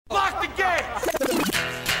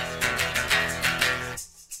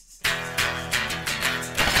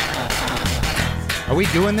Are we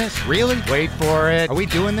doing this? Really? Wait for it. Are we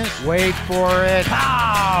doing this? Wait for it.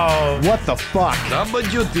 Pow! What the fuck?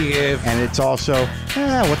 WTF. And it's also,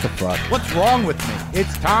 what the fuck? What's wrong with me?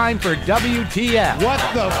 It's time for WTF. What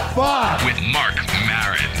the fuck? With Marc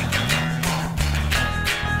Maron.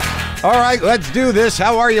 All right, let's do this.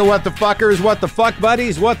 How are you, what the fuckers? What the fuck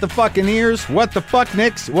buddies? What the fucking ears? What the fuck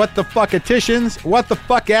nicks? What the fuckatitions? What the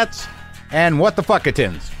fuckettes? And what the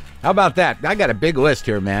fuckatins? How about that? I got a big list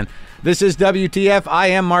here, man. This is WTF. I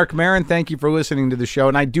am Marc Maron. Thank you for listening to the show.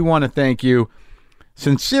 And I do want to thank you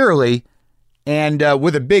sincerely and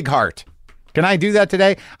with a big heart. Can I do that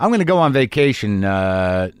today? I'm going to go on vacation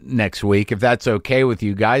next week, if that's okay with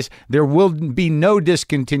you guys. There will be no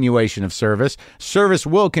discontinuation of service. Service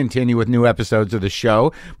will continue with new episodes of the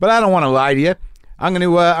show, but I don't want to lie to you. I'm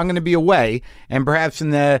going to be away, and perhaps in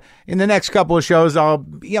the next couple of shows, I'll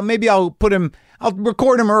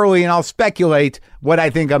record them early, and I'll speculate what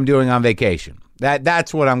I think I'm doing on vacation.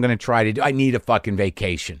 That's what I'm going to try to do. I need a fucking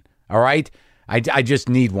vacation. All right. I just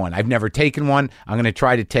need one. I've never taken one. I'm going to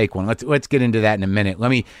try to take one. Let's get into that in a minute.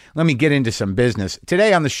 Let me get into some business.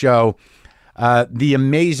 Today on the show, the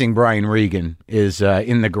amazing Brian Regan is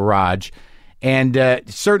in the garage, and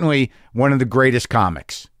certainly one of the greatest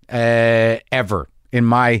comics ever in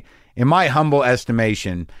my humble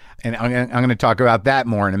estimation. And I'm going to talk about that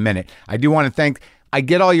more in a minute. I do want to I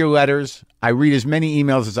get all your letters. I read as many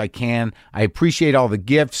emails as I can. I appreciate all the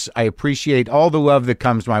gifts. I appreciate all the love that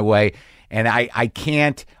comes my way. And I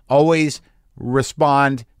can't always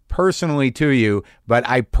respond personally to you, but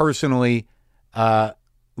I personally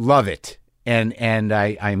love it. And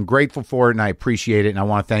I'm grateful for it, and I appreciate it, and I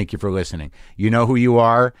want to thank you for listening. You know who you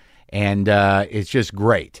are, and it's just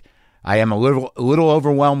great. I am a little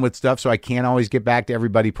overwhelmed with stuff, so I can't always get back to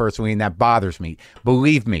everybody personally, and that bothers me.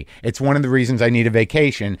 Believe me, it's one of the reasons I need a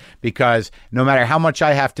vacation, because no matter how much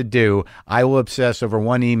I have to do, I will obsess over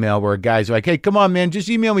one email where a guy's like, "Hey, come on, man, just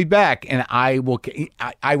email me back," and I will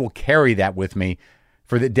carry that with me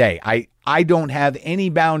for the day. I don't have any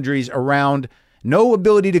boundaries around, no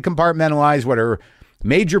ability to compartmentalize what are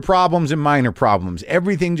major problems and minor problems.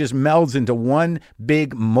 Everything just melds into one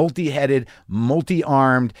big multi-headed,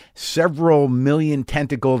 multi-armed, several million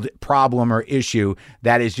tentacled problem or issue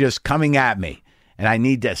that is just coming at me. And I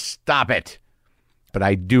need to stop it. But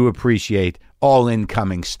I do appreciate all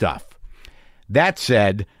incoming stuff. That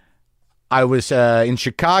said, I was in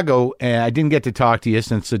Chicago, and I didn't get to talk to you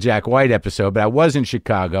since the Jack White episode, but I was in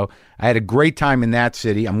Chicago. I had a great time in that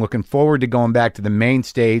city. I'm looking forward to going back to the main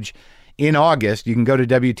stage in August. You can go to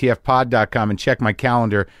WTFpod.com and check my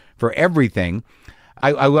calendar for everything.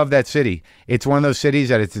 I love that city. It's one of those cities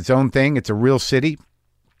that it's its own thing. It's a real city.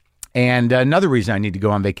 And another reason I need to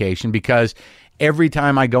go on vacation, because every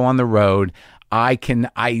time I go on the road, I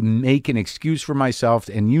make an excuse for myself,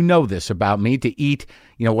 and you know this about me, to eat,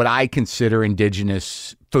 what I consider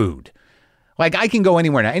indigenous food. Like, I can go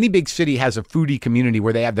anywhere now. Any big city has a foodie community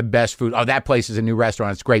where they have the best food. Oh, that place is a new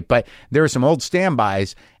restaurant. It's great. But there are some old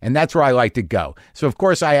standbys, and that's where I like to go. So, of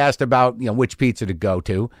course, I asked about, which pizza to go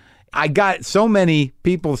to. I got so many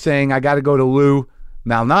people saying I got to go to Lou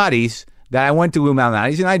Malnati's that I went to Lou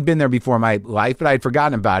Malnati's, and I'd been there before in my life, but I'd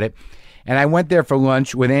forgotten about it. And I went there for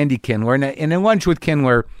lunch with Andy Kindler. And in lunch with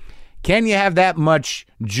Kindler, can you have that much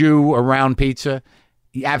Jew around pizza?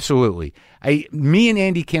 Absolutely. Me and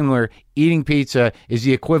Andy Kindler eating pizza is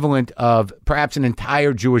the equivalent of perhaps an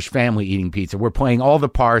entire Jewish family eating pizza. We're playing all the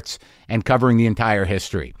parts and covering the entire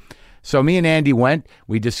history. So me and Andy went.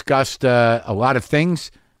 We discussed a lot of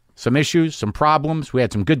things, some issues, some problems. We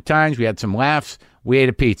had some good times. We had some laughs. We ate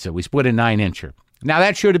a pizza. We split a 9-incher. Now,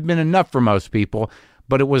 that should have been enough for most people,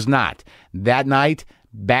 but it was not. That night,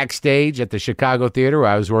 backstage at the Chicago Theater, where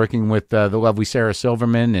I was working with the lovely Sarah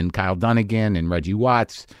Silverman and Kyle Dunnigan and Reggie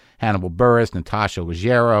Watts, Hannibal Burris, Natasha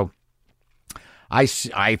Leggero,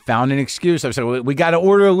 I found an excuse. I said, we got to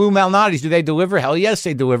order a Lou Malnati's. Do they deliver? Hell yes,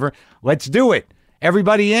 they deliver. Let's do it.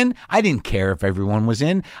 Everybody in? I didn't care if everyone was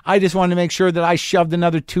in. I just wanted to make sure that I shoved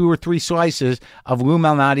another 2 or 3 slices of Lou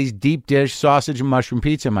Malnati's deep dish sausage and mushroom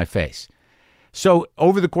pizza in my face. So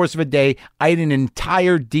over the course of a day, I ate an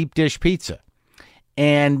entire deep dish pizza.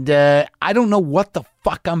 And I don't know what the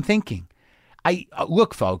fuck I'm thinking.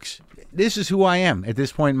 Look, folks, this is who I am at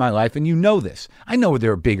this point in my life, and you know this. I know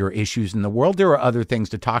there are bigger issues in the world. There are other things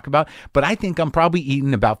to talk about, but I think I'm probably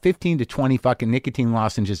eating about 15 to 20 fucking nicotine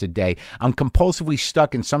lozenges a day. I'm compulsively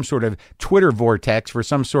stuck in some sort of Twitter vortex for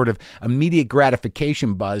some sort of immediate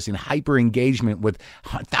gratification buzz and hyper engagement with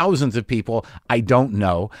thousands of people I don't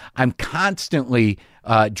know. I'm constantly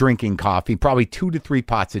drinking coffee, probably 2 to 3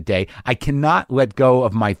 pots a day. I cannot let go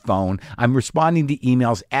of my phone. I'm responding to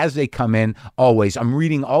emails as they come in always. I'm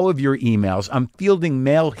reading all of your emails. I'm fielding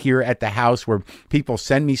mail here at the house where people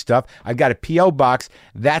send me stuff. I've got a P.O. box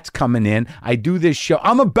that's coming in. I do this show.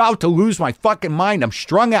 I'm about to lose my fucking mind. I'm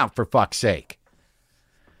strung out, for fuck's sake.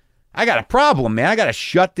 I got a problem, man. I got to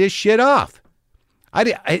shut this shit off.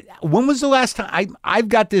 When was the last time? I've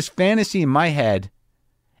got this fantasy in my head,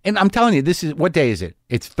 and I'm telling you, this is, what day is it?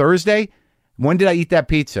 It's Thursday. When did I eat that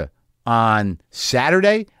pizza? On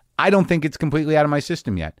Saturday? I don't think it's completely out of my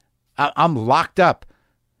system yet. I'm locked up.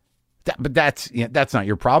 But that's not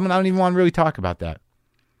your problem. I don't even want to really talk about that.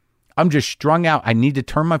 I'm just strung out. I need to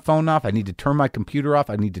turn my phone off. I need to turn my computer off.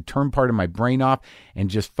 I need to turn part of my brain off and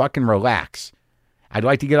just fucking relax. I'd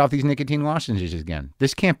like to get off these nicotine lozenges again.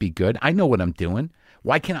 This can't be good. I know what I'm doing.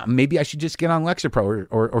 Why can't I? Maybe I should just get on Lexapro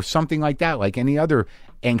or something like that, like any other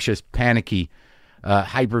anxious, panicky,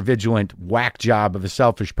 hypervigilant whack job of a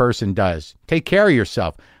selfish person does. Take care of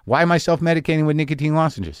yourself. Why am I self-medicating with nicotine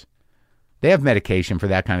lozenges? They have medication for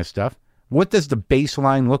that kind of stuff. What does the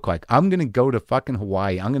baseline look like? I'm going to go to fucking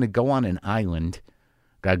Hawaii. I'm going to go on an island.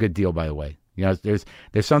 Got a good deal, by the way. You know, there's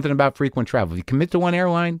something about frequent travel. If you commit to one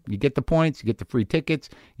airline, you get the points, you get the free tickets.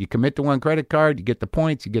 You commit to one credit card, you get the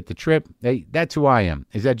points, you get the trip. Hey, that's who I am.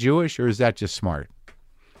 Is that Jewish or is that just smart?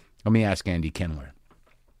 Let me ask Andy Kindler.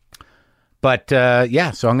 But, so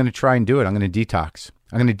I'm going to try and do it. I'm going to detox.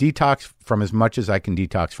 I'm going to detox from as much as I can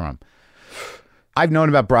detox from. I've known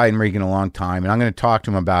about Brian Regan a long time, and I'm going to talk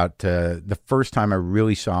to him about the first time I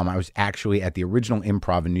really saw him. I was actually at the original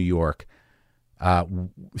Improv in New York,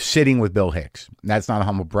 sitting with Bill Hicks. That's not a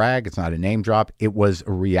humble brag. It's not a name drop. It was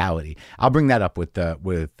a reality. I'll bring that up with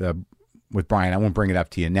Brian. I won't bring it up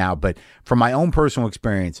to you now, but from my own personal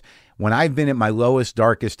experience, when I've been at my lowest,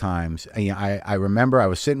 darkest times, I remember I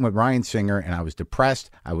was sitting with Ryan Singer, and I was depressed.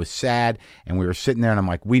 I was sad, and we were sitting there, and I'm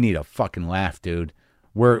like, we need a fucking laugh, dude.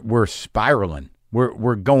 We're spiraling.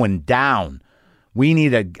 We're going down. We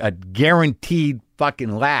need a guaranteed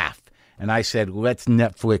fucking laugh. And I said, let's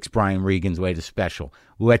Netflix Brian Regan's latest special.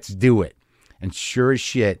 Let's do it. And sure as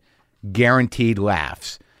shit, guaranteed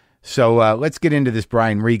laughs. So let's get into this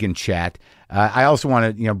Brian Regan chat. I also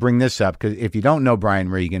want to bring this up because if you don't know Brian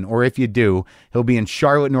Regan, or if you do, he'll be in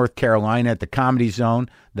Charlotte, North Carolina at the Comedy Zone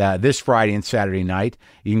this Friday and Saturday night.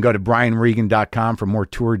 You can go to brianregan.com for more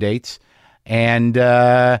tour dates. And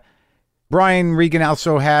Brian Regan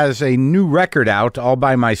also has a new record out, All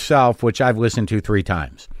By Myself, which I've listened to 3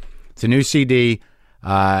 times. It's a new CD.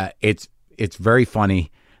 It's very funny.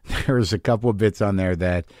 There's a couple of bits on there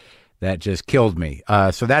that just killed me.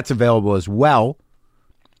 So that's available as well.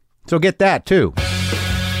 So get that too.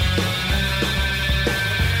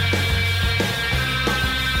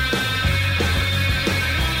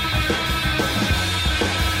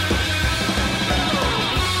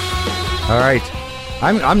 All right.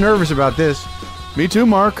 I'm nervous about this. Me too,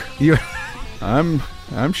 Mark. You I'm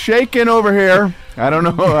shaking over here. I don't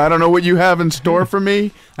know what you have in store for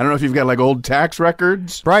me. I don't know if you've got like old tax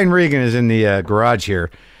records. Brian Regan is in the garage here,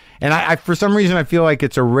 and I for some reason I feel like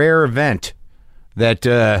it's a rare event that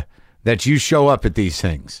you show up at these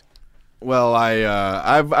things. Well,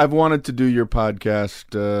 I've wanted to do your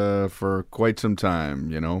podcast for quite some time.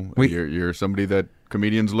 You know, you're somebody that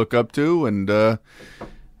comedians look up to,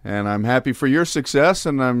 and I'm happy for your success,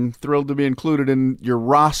 and I'm thrilled to be included in your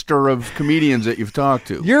roster of comedians that you've talked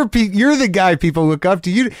to. You're the guy people look up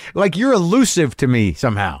to. You like you're elusive to me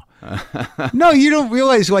somehow. No, you don't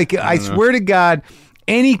realize. Like I swear to God,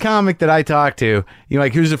 any comic that I talk to, you're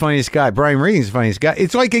like, who's the funniest guy? Brian Regan's the funniest guy.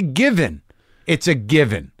 It's like a given. It's a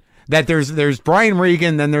given that there's Brian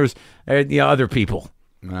Regan, then there's other people.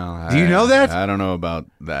 Well, do you know that? I don't know about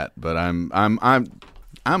that, but I'm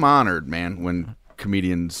honored, man, when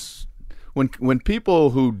comedians, when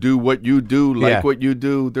people who do what you do like what you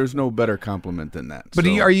do, there's no better compliment than that. But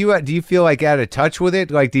do you feel like out of touch with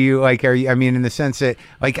it? Like, do you like, are you, I mean, in the sense that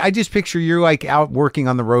like, I just picture you're like out working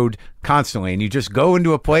on the road constantly and you just go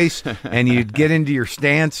into a place and you get into your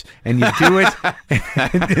stance and you do it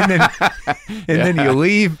and then you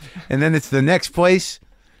leave and then it's the next place.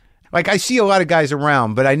 Like I see a lot of guys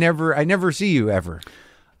around, but I never see you ever.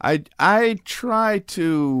 I try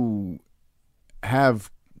to have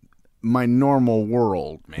my normal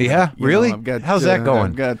world, man. Yeah, really? How's that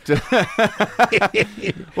going?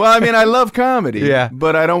 Well, I mean, I love comedy, yeah,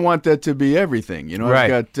 but I don't want that to be everything. You know,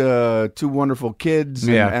 right. I've got 2 wonderful kids,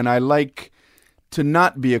 and I like to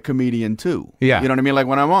not be a comedian too. Yeah. You know what I mean? Like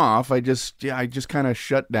when I'm off, I just kind of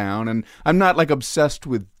shut down, and I'm not like obsessed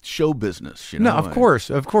with show business. You know? No, of course.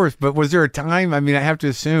 But was there a time? I mean, I have to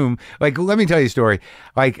assume. Like, let me tell you a story.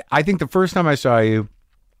 Like, I think the first time I saw you,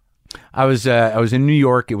 I was in New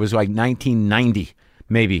York. It was like 1990,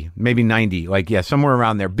 maybe 90. Like, yeah, somewhere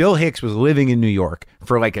around there. Bill Hicks was living in New York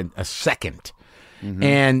for like a second,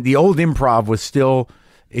 and the old Improv was still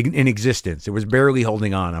in existence. It was barely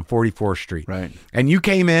holding on 44th Street. Right. And you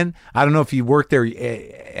came in. I don't know if you worked there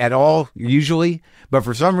at all usually, but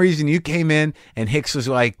for some reason you came in and Hicks was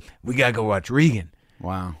like, "We got to go watch Regan."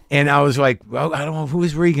 Wow. And I was like, "Well, I don't know who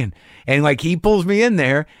is Regan." And like he pulls me in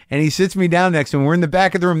there and he sits me down next to him. We're in the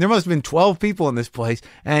back of the room. There must have been 12 people in this place.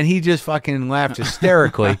 And he just fucking laughed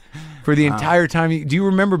hysterically for the entire time. Do you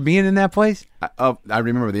remember being in that place? I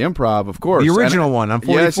remember the Improv, of course. The original one on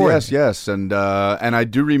 44th. Yes. And I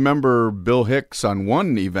do remember Bill Hicks on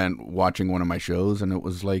one event watching one of my shows, and it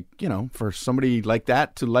was like, you know, for somebody like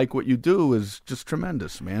that to like what you do is just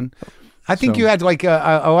tremendous, man. I think you had like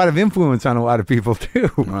a lot of influence on a lot of people too.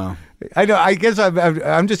 Wow. I know. I guess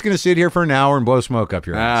I'm just going to sit here for an hour and blow smoke up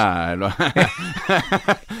your ass.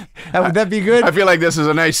 Would that be good? I feel like this is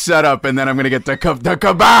a nice setup, and then I'm going to get the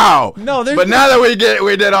kabow. No, but now that we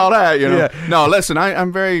did all that, you know. Yeah. No, listen,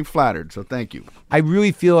 I'm very flattered, so thank you. I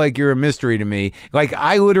really feel like you're a mystery to me. Like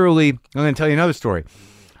I'm going to tell you another story.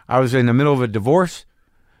 I was in the middle of a divorce,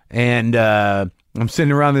 and I'm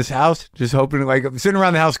sitting around this house, just hoping, like, I'm sitting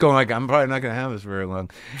around the house going, like, I'm probably not going to have this very long.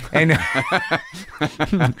 And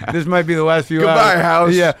this might be the last few hours. Goodbye,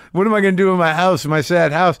 house. Yeah. What am I going to do in my house, my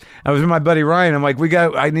sad house? I was with my buddy Ryan. I'm like,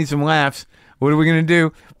 I need some laughs. What are we going to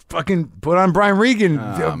do? Fucking put on Brian Regan.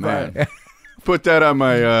 Oh, man. Put that on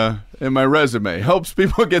my in my resume. Helps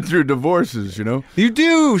people get through divorces, you know? You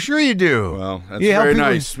do. Sure you do. Well, that's very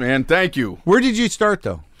nice, man. Thank you. Where did you start,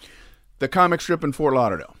 though? The comic strip in Fort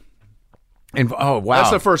Lauderdale. And, oh, wow.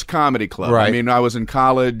 That's the first comedy club. Right. I mean, I was in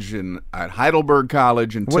college at Heidelberg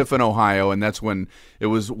College in Tiffin, Ohio, and that's when it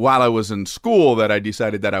was while I was in school that I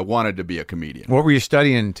decided that I wanted to be a comedian. What were you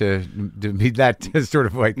studying to be that sort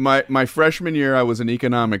of like? My freshman year, I was an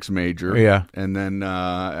economics major. Yeah. And then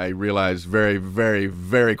I realized very, very,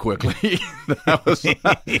 very quickly that I was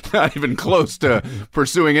not even close to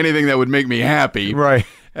pursuing anything that would make me happy. Right.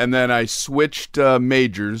 And then I switched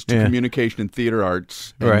majors to communication and theater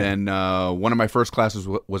arts. And then one of my first classes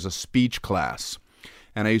was a speech class.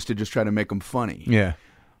 And I used to just try to make them funny. Yeah.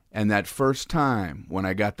 And that first time when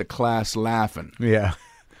I got the class laughing. Yeah.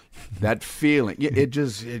 That feeling,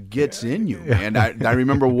 it gets in you, man. I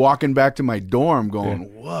remember walking back to my dorm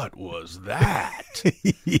going, what was that?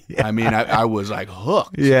 Yeah. I mean, I was like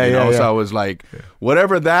hooked. Yeah, you know? Yeah. So I was like,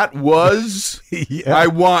 whatever that was, I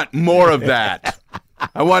want more of that.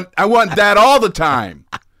 I want that all the time.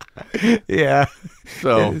 Yeah.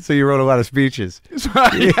 So you wrote a lot of speeches. So I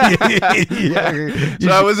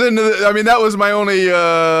was that was my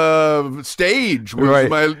only stage was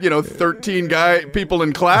my 13 people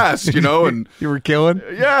in class, and you were killing.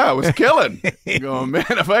 Yeah, I was killing. Going, man,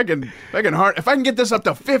 if I can get this up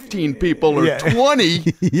to 15 people or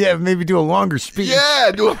 20, yeah, maybe do a longer speech.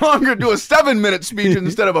 Yeah, do a 7-minute speech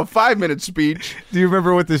instead of a 5-minute speech. Do you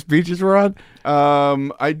remember what the speeches were on?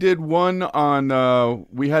 I did one on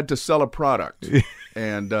we had to sell a product.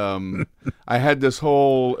 And I had this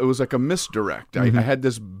whole, it was like a misdirect. I had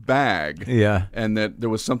this bag. Yeah. And that there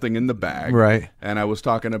was something in the bag. Right. And I was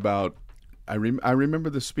talking about, I remember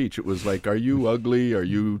the speech. It was like, are you ugly? Are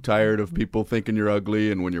you tired of people thinking you're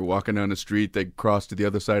ugly? And when you're walking down the street, they cross to the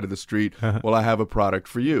other side of the street. Well, I have a product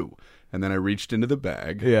for you. And then I reached into the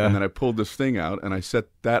bag, and then I pulled this thing out, and I set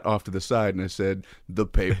that off to the side, and I said, the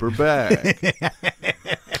paper bag.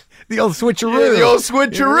 The old switcheroo. Yeah, the old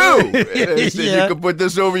switcheroo. I said, you could put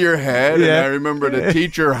this over your head. And I remember the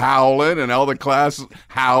teacher howling and all the class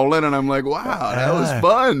howling, and I'm like, wow, that was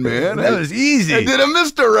fun, man. That was easy. I did a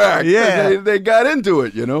misdirect. Yeah. They got into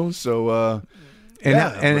it, so...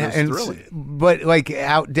 But like,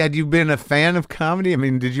 had you been a fan of comedy? I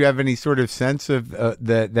mean, did you have any sort of sense of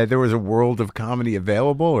that there was a world of comedy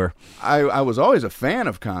available? Or I was always a fan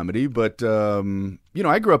of comedy, but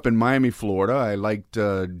I grew up in Miami, Florida. I liked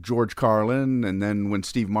George Carlin, and then when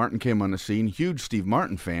Steve Martin came on the scene, huge Steve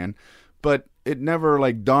Martin fan, but it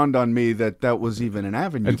never dawned on me that was even an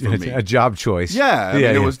avenue for me. A job choice. Yeah. I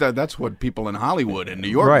mean, it was that's what people in Hollywood and New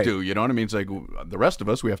York do. You know what I mean? It's like the rest of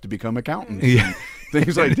us, we have to become accountants. And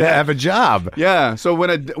things like that. Have a job. Yeah. So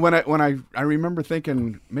when I remember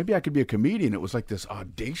thinking maybe I could be a comedian, it was like this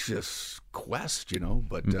audacious quest,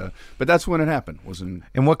 but that's when it happened. And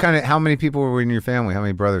how many people were in your family? How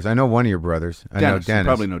many brothers? I know one of your brothers. I know Dennis. You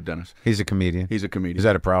probably know Dennis. He's a comedian. He's a comedian. Is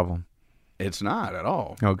that a problem? It's not at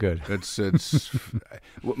all. Oh, good. It's.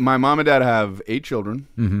 My mom and dad have 8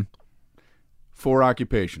 children, 4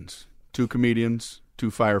 occupations: 2 comedians, 2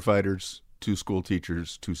 firefighters, 2 school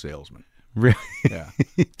teachers, 2 salesmen. Really? Yeah.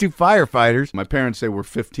 2 firefighters. My parents say we're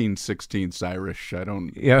 15/16 Irish. I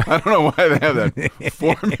don't Yeah. know why they have that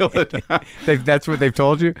formula down. That's what they've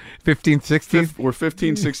told you? 15, 16? We're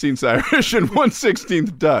 15/16 Irish and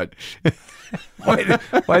 1/16 Dutch.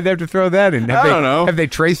 Why'd they have to throw that in? I don't know. Have they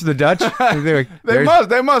traced the Dutch? They They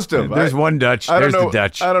must have. There's one Dutch. I don't There's know, the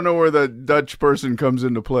Dutch. I don't know where the Dutch person comes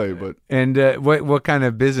into play, but And what kind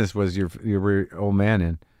of business was your old man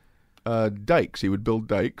in? dikes. He would build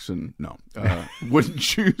dikes and wooden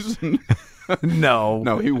shoes. And No.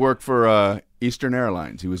 no, he worked for Eastern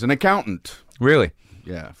Airlines. He was an accountant. Really?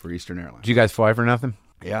 Yeah, for Eastern Airlines. Did you guys fly for nothing?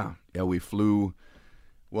 Yeah, we flew.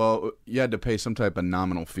 Well, you had to pay some type of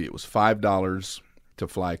nominal fee. It was $5 to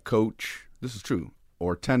fly coach. This is true,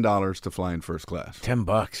 or $10 to fly in first class.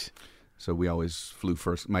 $10. So we always flew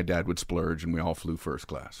first. My dad would splurge, and we all flew first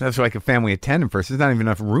class. That's like a family of 10 in first. There's not even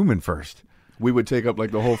enough room in first. We would take up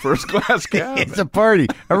like the whole first class cabin. It's a party,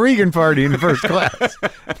 a Regan party in first class.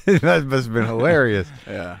 That must have been hilarious.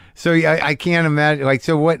 Yeah. So I can't imagine. Like,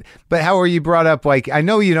 so what? But how were you brought up? Like, I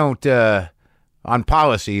know you don't. On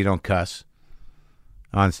policy, you don't cuss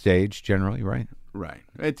on stage generally, right? Right.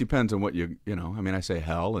 It depends on what you know. I mean, I say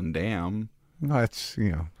hell and damn. No, that's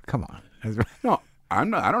come on. No,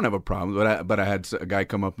 I'm not. I don't have a problem. But I had a guy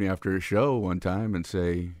come up to me after a show one time and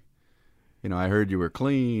say, I heard you were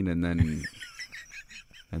clean, and then.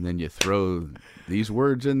 And then you throw these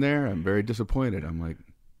words in there. I'm very disappointed. I'm like,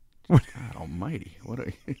 God almighty. What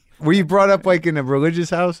are you? Were you brought up like in a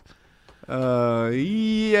religious house?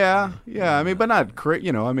 Yeah. I mean, but not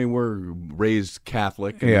I mean, we're raised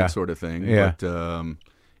Catholic and that sort of thing. Yeah. But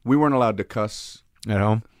we weren't allowed to cuss At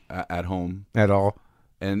home? at home, At all?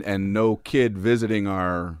 and no kid visiting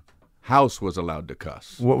our house was allowed to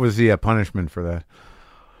cuss. What was the punishment for that?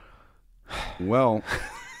 Well.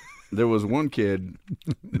 There was one kid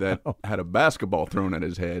that had a basketball thrown at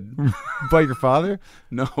his head. By your father?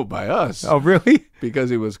 No, by us. Oh, really? Because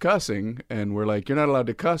he was cussing, and we're like, you're not allowed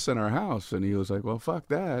to cuss in our house. And he was like, well, fuck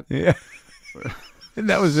that. Yeah. And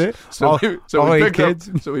that was it? So all we 8 kids?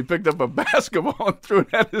 picked up a basketball and threw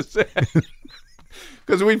it at his head.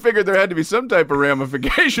 Because we figured there had to be some type of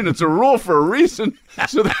ramification. It's a rule for a reason.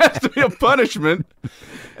 So there has to be a punishment.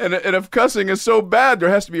 And if cussing is so bad, there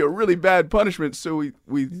has to be a really bad punishment. So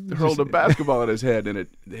we hurled a basketball at his head, and it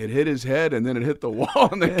hit his head, and then it hit the wall,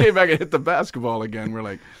 and then came back and hit the basketball again. We're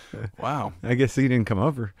like, wow. I guess he didn't come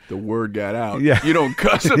over. The word got out. Yeah. You don't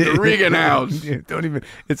cuss at the Regan house. Don't even.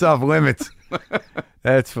 It's off limits.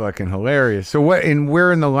 That's fucking hilarious. So where in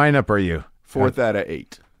the lineup are you? 4th out of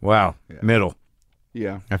 8. Wow. Yeah. Middle.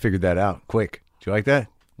 Yeah. I figured that out quick. Do you like that?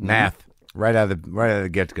 Math. Right out of the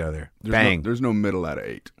get to go there. Bang. There's no middle out of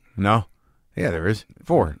 8. No? Yeah, there is.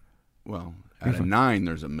 4. Well, out of 9,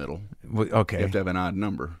 there's a middle. Well, okay. You have to have an odd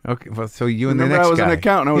number. Okay. Well, so you and Remember, the next I was guy. an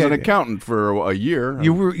accountant. I was Yeah, an accountant for a year.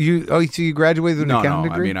 So you graduated with an accounting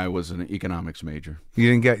No. degree? I mean, I was an economics major.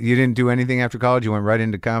 You didn't do anything after college? You went right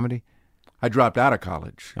into comedy? I dropped out of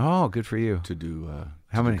college Oh, good for you. to do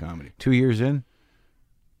How many? comedy. 2 years in?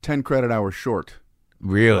 10 credit hours short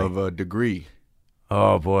Really? of a degree.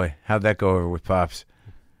 Oh boy, how'd that go over with Pops?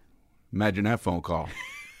 Imagine that phone call.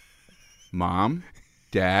 Mom,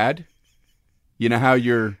 Dad, you know how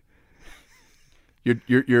you're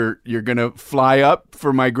gonna fly up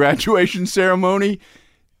for my graduation ceremony?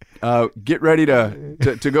 Get ready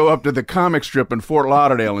to go up to the comic strip in Fort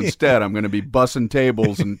Lauderdale instead. I'm going to be bussing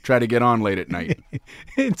tables and try to get on late at night.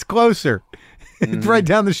 It's closer. It's right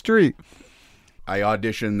down the street. I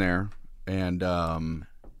auditioned there and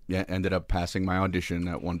ended up passing my audition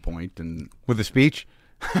at one point. And With a speech?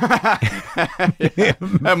 I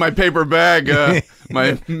have my paper bag,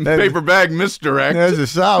 paper bag misdirect. That's a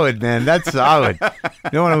solid, man. That's solid.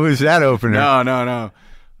 You don't want to lose that opener. No.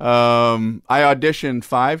 I auditioned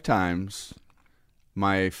 5 times.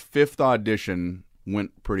 My 5th audition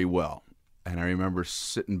went pretty well. And I remember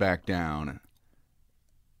sitting back down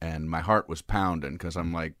and my heart was pounding because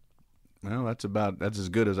I'm like, well, that's as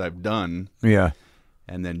good as I've done. Yeah.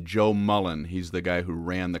 And then Joe Mullen, he's the guy who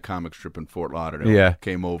ran the comic strip in Fort Lauderdale,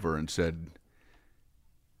 came over and said,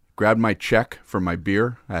 grabbed my check for my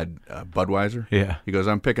beer. I had Budweiser. Yeah. He goes,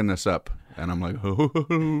 I'm picking this up. And I'm like,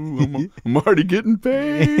 I'm already getting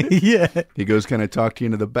paid. Yeah. He goes, can I talk to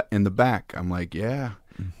you in the back? I'm like, yeah.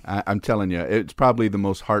 I'm telling you, it's probably the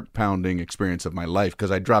most heart-pounding experience of my life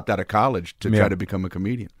because I dropped out of college to try to become a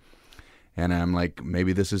comedian. And I'm like,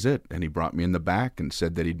 maybe this is it. And he brought me in the back and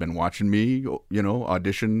said that he'd been watching me,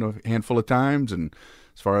 audition a handful of times. And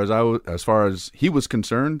as far as he was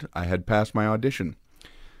concerned, I had passed my audition.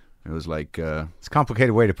 It was like It's a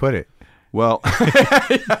complicated way to put it. well,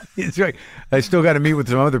 It's like, I still got to meet with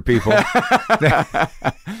some other people.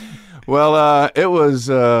 it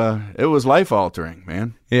was life altering,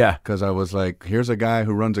 man. Yeah. Because I was like, here's a guy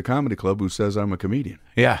who runs a comedy club who says I'm a comedian.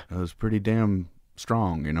 Yeah. It was pretty damn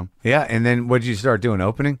strong, Yeah. And then what did you start doing?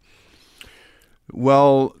 Opening?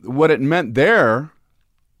 Well, what it meant there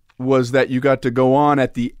was that you got to go on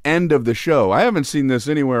at the end of the show. I haven't seen this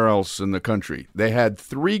anywhere else in the country. They had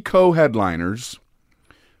 3 co-headliners,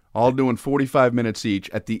 all doing 45 minutes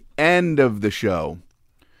each. At the end of the show,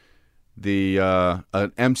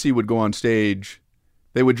 an MC would go on stage.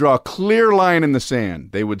 They would draw a clear line in the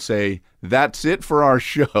sand. They would say, "That's it for our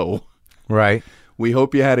show. Right. We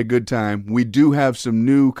hope you had a good time. We do have some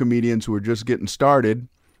new comedians who are just getting started.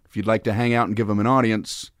 If you'd like to hang out and give them an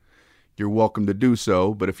audience, you're welcome to do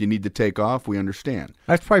so. But if you need to take off, we understand."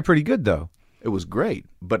 That's probably pretty good, though. It was great.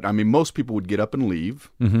 But, I mean, most people would get up and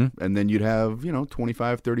leave. Mm-hmm. And then you'd have,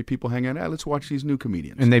 25, 30 people hanging out. Let's watch these new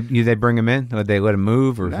comedians. And they bring them in? Or they let them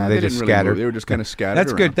move? Or Nah, they just didn't really scatter? move. They were just kind of scattered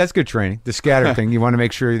That's around. good. That's good training. The scatter thing. You want to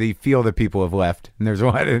make sure they feel that people have left. And there's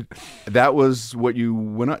one. That was what you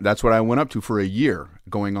went up. That's what I went up to for a year,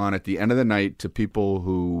 going on at the end of the night to people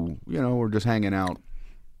who, were just hanging out.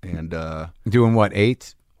 And Doing what,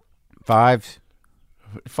 8? 5?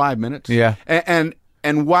 5 minutes. Yeah.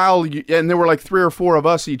 And while there were like 3 or 4 of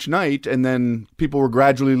us each night, and then people were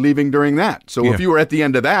gradually leaving during that. So if you were at the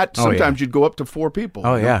end of that, sometimes you'd go up to 4 people.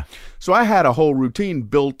 Oh, yeah. So I had a whole routine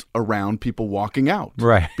built around people walking out.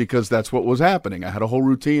 Right. Because that's what was happening. I had a whole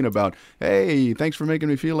routine about, hey, thanks for making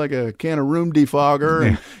me feel like a can of room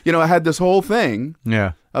defogger. And, I had this whole thing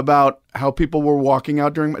about how people were walking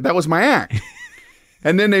out during that was my act.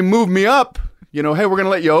 And then they moved me up, hey, we're going to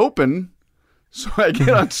let you open. So I get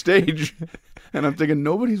on stage. And I'm thinking,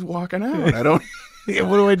 nobody's walking out. I don't. Yeah,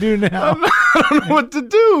 what do I do now? I don't know what to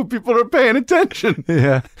do. People are paying attention.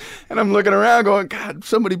 Yeah. And I'm looking around going, God,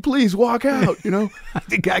 somebody please walk out, I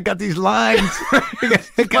think I got these lines.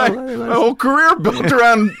 My whole career built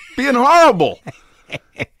around being horrible.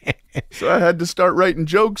 So I had to start writing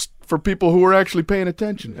jokes for people who were actually paying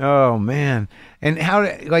attention. Oh, man. And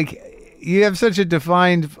you have such a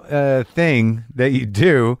defined thing that you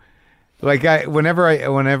do. Like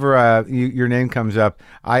whenever your name comes up,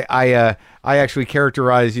 I actually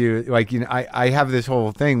characterize you like I have this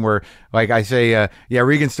whole thing where like I say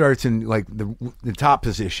Regan starts in like the top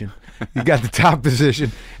position. You got the top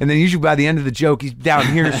position, and then usually by the end of the joke he's down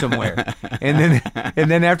here somewhere, and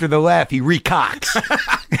then after the laugh he recocks.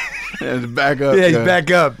 And back up. Yeah, he's back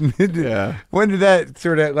up. Yeah. When did that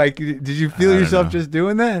sort of like? Did you feel yourself just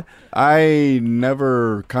doing that? I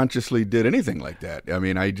never consciously did anything like that. I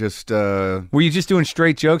mean, I just. Were you just doing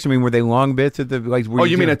straight jokes? I mean, were they long bits at the like?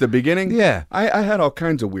 You mean at the beginning? Yeah. I had all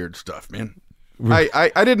kinds of weird stuff, man. I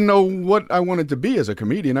didn't know what I wanted to be as a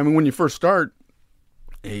comedian. I mean, when you first start,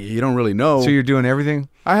 you don't really know. So you're doing everything?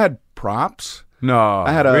 I had props. No,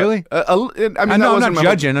 I had really. I'm not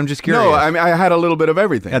judging. I'm just curious. No, I mean I had a little bit of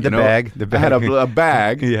everything. The bag. I had a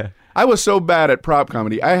bag. Yeah. I was so bad at prop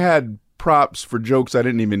comedy. I had props for jokes I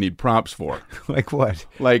didn't even need props for. Like what?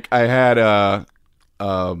 Like I had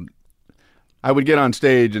I would get on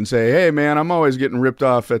stage and say, "Hey, man, I'm always getting ripped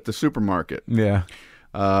off at the supermarket." Yeah.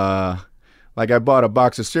 Like I bought a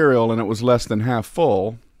box of cereal and it was less than half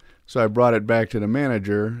full. So I brought it back to the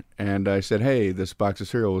manager and I said, "Hey, this box of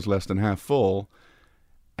cereal was less than half full."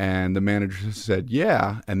 And the manager said,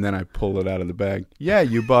 "Yeah." And then I pulled it out of the bag. "Yeah,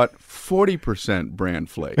 you bought 40% bran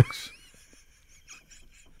flakes."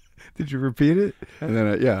 Did you repeat it? And then,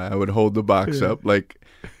 I would hold the box up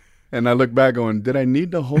and I look back going, did I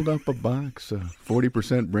need to hold up a box of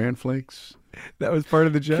 40% bran flakes? That was part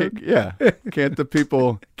of the joke?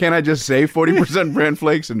 Can't I just say 40% bran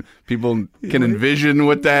flakes and people can envision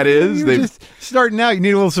what that is? You're just starting out. You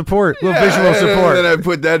need a little support, a little visual support. And then I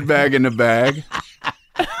put that bag in the bag.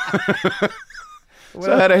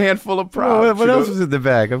 So I had a handful of props. What else was in the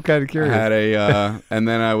bag? I'm kind of curious. I had and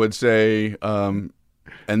then I would say,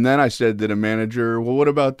 and then I said to the manager, "Well, what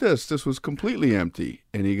about this? This was completely empty."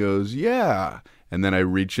 And he goes, "Yeah." And then I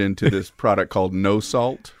reach into this product called No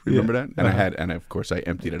Salt. Remember that? And and of course I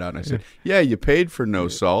emptied it out and I said, "Yeah, you paid for no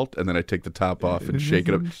salt." And then I take the top off and shake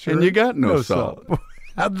it up, and you got no salt.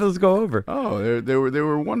 How did those go over? Oh, they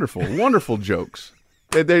were wonderful, wonderful jokes.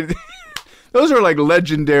 Those are like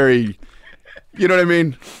legendary. You know what I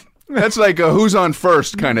mean? That's like a who's on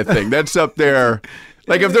first kind of thing. That's up there.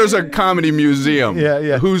 Like if there's a comedy museum,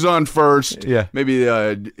 Yeah. who's on first? Yeah. Maybe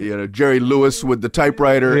Jerry Lewis with the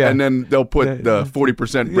typewriter, Yeah. and then they'll put the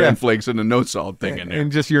 40% bran flakes and the no salt thing in there.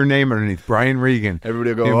 And just your name underneath, Brian Regan.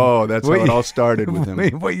 Everybody will go, that's how it all started with him.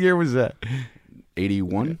 Wait, what year was that?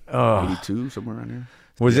 81, 82, somewhere around there.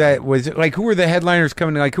 Was it like, who were the headliners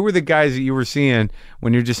coming? Like, who were the guys that you were seeing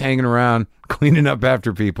when you're just hanging around cleaning up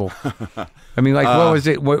after people? I mean, like, what was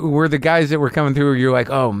it? What were the guys that were coming through? You're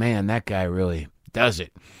like, oh man, that guy really does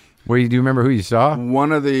it. Do you remember who you saw?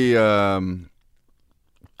 One of the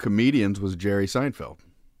comedians was Jerry Seinfeld.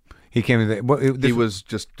 He came to he was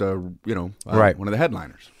just, right. one of the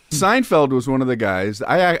headliners. Seinfeld was one of the guys.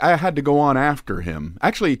 I had to go on after him.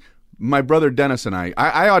 Actually, my brother Dennis and I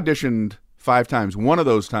auditioned 5 times. One of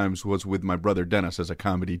those times was with my brother Dennis as a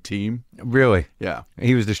comedy team. Really? Yeah.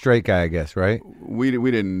 He was the straight guy, I guess, right? We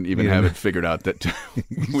didn't even have it figured out that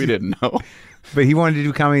we didn't know. But he wanted to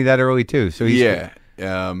do comedy that early too. So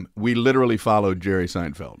we literally followed Jerry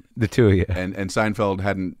Seinfeld. The two of you. And Seinfeld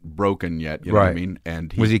hadn't broken yet, you know what I mean?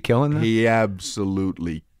 And was he killing them? He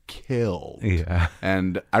absolutely killed. Yeah.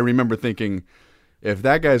 And I remember thinking, if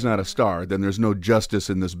that guy's not a star, then there's no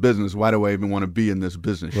justice in this business. Why do I even want to be in this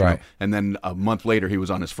business? Right. Know? And then a month later, he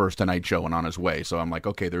was on his first Tonight Show and on his way. So I'm like,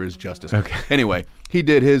 okay, there is justice. Okay. Anyway, he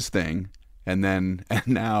did his thing. And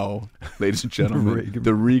now, ladies and gentlemen,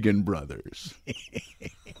 the Regan brothers.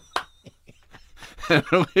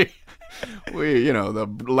 we, the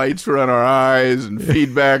lights were on our eyes and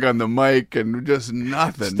feedback on the mic and just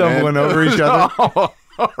nothing. Stumbling over each other.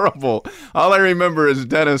 Horrible. All I remember is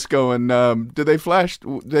Dennis going, "Did they flash?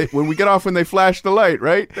 When we get off, when they flash the light,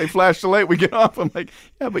 right? They flash the light, we get off." I'm like,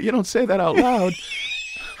 "Yeah, but you don't say that out loud."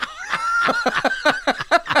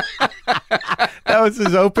 That was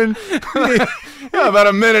his open. Yeah, about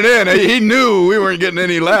a minute in, he knew we weren't getting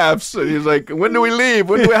any laughs. And he's like, "When do we leave?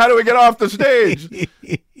 How do we get off the stage?"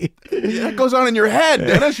 That goes on in your head,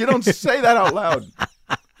 Dennis. You don't say that out loud.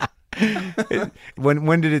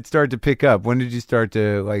 When did it start to pick up? When did you start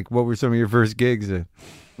to, what were some of your first gigs?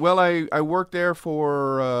 Well, I worked there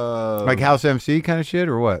for... like house MC kind of shit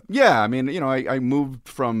or what? Yeah, I mean, I moved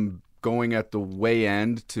from going at the way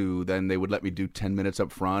end to then they would let me do 10 minutes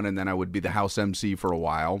up front, and then I would be the house MC for a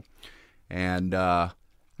while. And I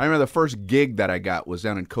remember the first gig that I got was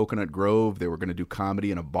down in Coconut Grove. They were going to do comedy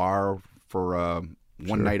in a bar for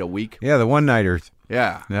one night a week. Yeah, the one-nighters.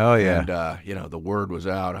 Yeah. Oh, yeah. And, the word was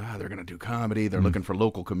out. They're going to do comedy. They're looking for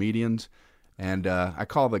local comedians. And I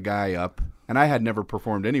called the guy up, and I had never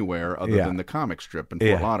performed anywhere other than the comic strip in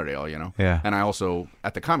Fort Lauderdale, Yeah. And I also,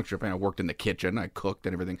 at the comic strip, I worked in the kitchen. I cooked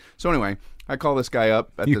and everything. So anyway, I call this guy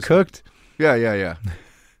up. You cooked? Yeah.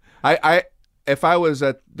 If I was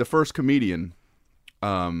at the first comedian,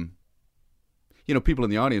 people in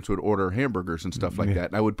the audience would order hamburgers and stuff like that.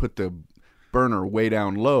 And I would put the burner way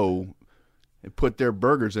down low and put their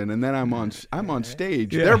burgers in, and then I'm on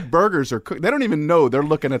stage. Yeah. Their burgers are cooked. They don't even know they're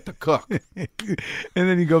looking at the cook. And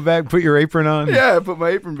then you go back, put your apron on. Yeah, I put my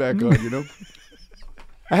apron back on.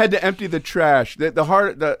 I had to empty the trash.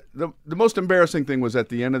 The most embarrassing thing was at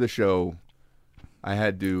the end of the show. I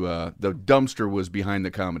had to. The dumpster was behind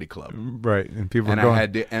the comedy club, right? And people, I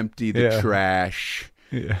had to empty the trash.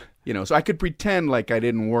 Yeah. So I could pretend like I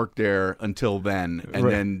didn't work there until then, and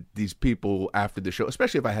then these people after the show,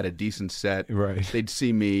 especially if I had a decent set, they'd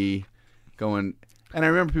see me going, and I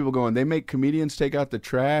remember people going, "They make comedians take out the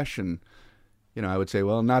trash," and I would say,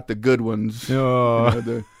 "Well, not the good ones.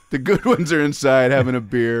 The good ones are inside having a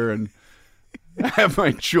beer, and I have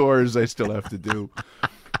my chores I still have to do."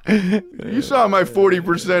 You saw my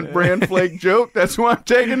 40% bran flake joke. That's why I'm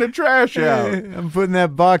taking the trash out. I'm putting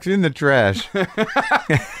that box in the trash.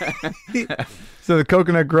 So the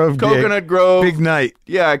Coconut Grove gig, big night.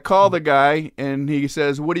 Yeah, I call the guy, and he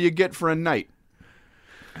says, "What do you get for a night?"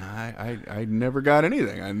 I never got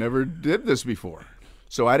anything. I never did this before.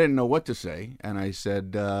 So I didn't know what to say. And I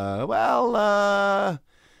said, I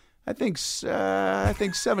think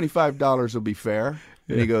 $75 will be fair.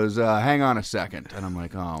 And he goes, hang on a second. And I'm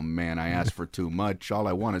like, oh, man, I asked for too much. All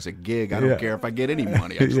I want is a gig. I don't care if I get any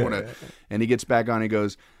money. I just want to. And he gets back on. He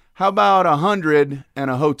goes, how about 100 and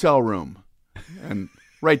a hotel room? And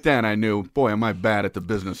right then I knew, boy, am I bad at the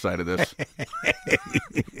business side of this.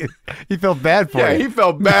 He felt bad for you. Yeah, he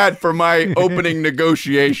felt bad for my opening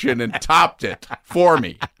negotiation and topped it for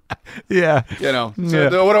me. Yeah.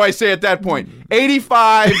 So what do I say at that point?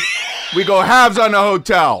 85, we go halves on the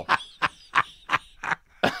hotel.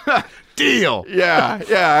 Deal. Yeah,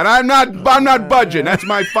 and I'm not budging. That's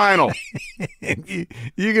my final. You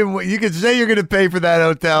can say you're going to pay for that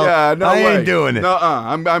hotel. Yeah, no way. I ain't doing it.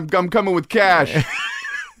 I'm coming with cash.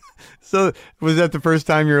 So was that the first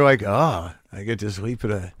time you were like, oh, I get to sleep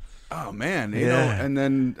at a... Oh, man. You know, and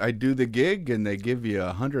then I do the gig, and they give you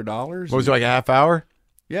 $100. What was it, like a half hour?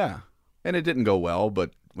 Yeah. And it didn't go well,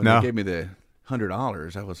 but when they gave me the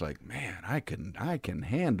 $100, I was like, man, I can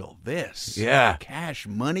handle this. Yeah. Cash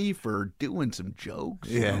money for doing some jokes.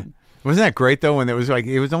 Yeah. You know? Wasn't that great though? When it was like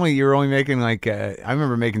you were only making like I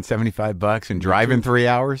remember making $75 and driving 3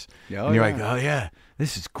 hours. Yeah, and you're like, oh yeah,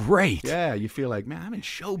 this is great. Yeah, you feel like, man, I'm in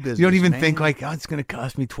show business. You don't even man. think like, oh, it's going to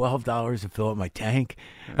cost me $12 to fill up my tank.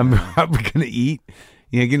 I'm probably going to eat.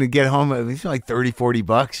 You're going to get home. It's like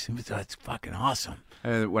 $30-$40. That's fucking awesome.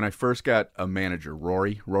 When I first got a manager,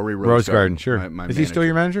 Rory Rose Garden, sure. My Is he still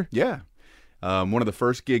your manager? Yeah. One of the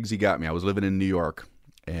first gigs he got me, I was living in New York.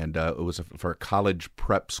 And it was for a college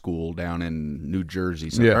prep school down in New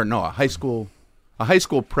Jersey. So, or no, a high school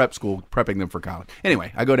prep school, prepping them for college.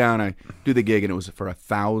 Anyway, I go down, I do the gig, and it was for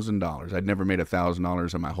 $1,000. I'd never made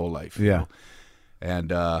 $1,000 in my whole life. Yeah. You know?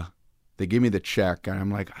 And they give me the check, and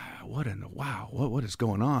I'm like, what is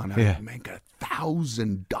going on? I got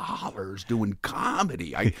 $1,000 doing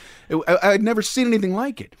comedy. I'd never seen anything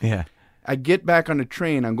like it. Yeah. I get back on the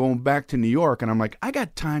train. I'm going back to New York, and I'm like, I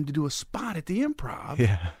got time to do a spot at the Improv.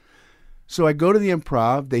 Yeah. So I go to the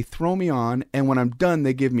Improv. They throw me on, and when I'm done,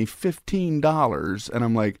 they give me $15, and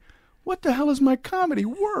I'm like, what the hell is my comedy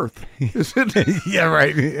worth? Is it? Yeah,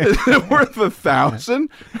 right. Is it worth 1,000,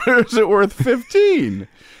 or is it worth 15?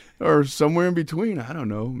 Or somewhere in between. I don't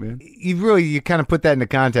know, man. You kind of put that into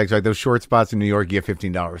context, like those short spots in New York, you get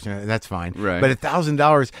 $15. That's fine. Right. But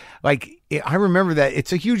 $1,000, like I remember that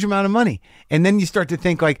it's a huge amount of money. And then you start to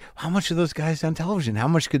think like, how much are those guys on television? How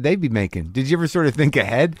much could they be making? Did you ever sort of think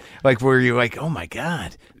ahead? Like where you're like, oh my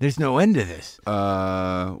God, there's no end to this.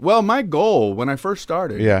 Well, my goal when I first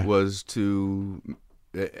started was to,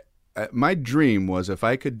 my dream was if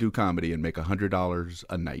I could do comedy and make $100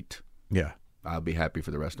 a night. Yeah. I'll be happy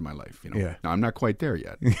for the rest of my life. You know? Yeah. Now, I'm not quite there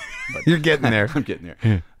yet. But You're getting there. I'm getting there.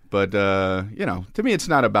 Yeah. But, you know, to me, it's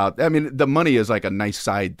not about, I mean, the money is like a nice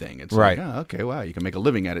side thing. It's right. Like, oh, okay, wow, you can make a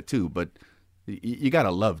living at it too. But you got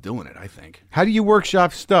to love doing it, I think. How do you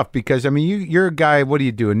workshop stuff? Because, I mean, you're a guy, what do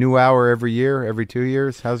you do? A new hour every year, every 2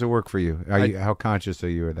 years? How's it work for you? How conscious are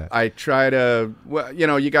you of that? I try to, well, you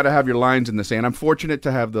know, you got to have your lines in the sand. I'm fortunate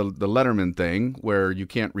to have the Letterman thing where you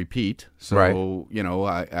can't repeat. So, right. You know,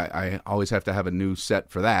 I always have to have a new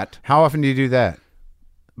set for that. How often do you do that?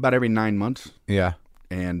 About every 9 months. Yeah.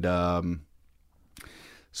 And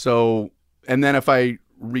so, and then if I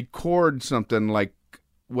record something like,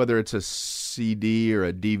 whether it's a CD or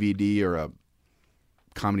a DVD or a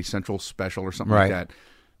Comedy Central special or something like that,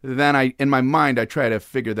 then in my mind, I try to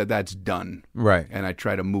figure that that's done. Right. And I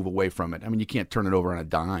try to move away from it. I mean, you can't turn it over on a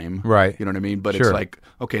dime. Right. You know what I mean? But Sure. it's like,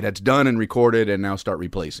 okay, that's done and recorded and now start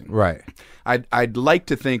replacing. Right. I'd like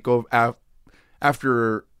to think of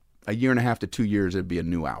after a year and a half to 2 years, it'd be a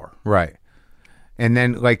new hour. Right. And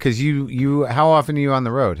then, like, because you, how often are you on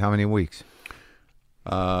the road? How many weeks?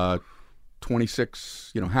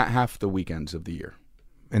 26, you know, half the weekends of the year.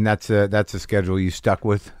 And that's a schedule you stuck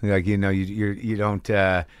with? Like, you know, you don't,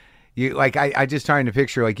 you like, I just trying to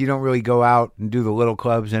picture, like, you don't really go out and do the little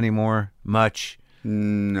clubs anymore much.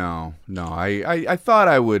 No. I thought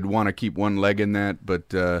I would want to keep one leg in that, but...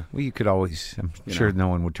 well, you could always, I'm sure no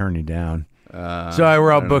one would turn you down. So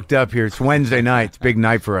we're all booked up here. It's Wednesday night. It's a big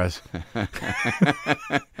night for us.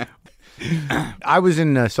 I was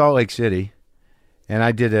in Salt Lake City, and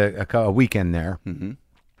I did a weekend there. Mm-hmm.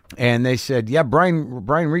 And they said, yeah, Brian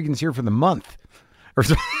Regan's here for the month. Or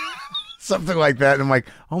something like that. And I'm like,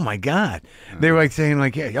 oh, my God. They were like saying,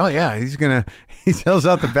 like, yeah, oh, yeah, he sells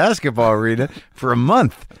out the basketball arena for a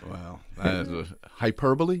month. Wow. That is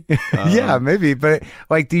hyperbole? Yeah, maybe. But,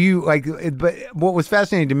 like, do you, like, but what was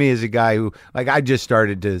fascinating to me is a guy who, like, I just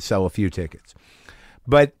started to sell a few tickets.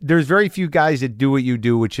 But there's very few guys that do what you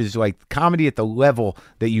do, which is like comedy at the level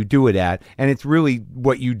that you do it at. And it's really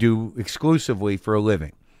what you do exclusively for a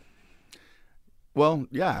living. Well,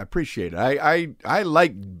 yeah, I appreciate it. I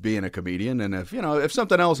like being a comedian, and if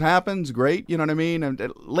something else happens, great. You know what I mean?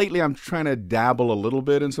 And lately, I'm trying to dabble a little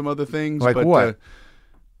bit in some other things. Like what?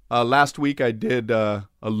 Last week, I did a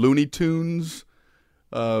Looney Tunes,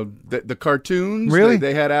 the cartoons. Really?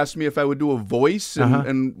 They had asked me if I would do a voice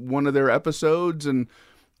in one of their episodes, and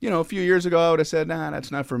a few years ago, I would have said, nah,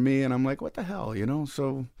 that's not for me. And I'm like, what the hell,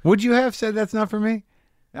 So would you have said that's not for me?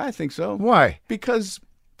 I think so. Why? Because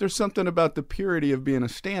there's something about the purity of being a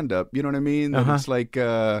stand-up. You know what I mean? That it's like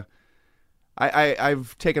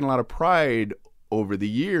I've taken a lot of pride over the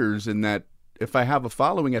years in that if I have a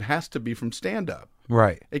following, it has to be from stand-up.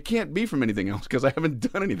 Right. It can't be from anything else because I haven't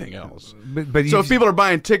done anything else. But so if people are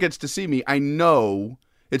buying tickets to see me, I know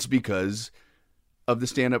it's because of the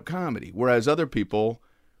stand-up comedy, whereas other people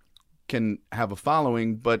can have a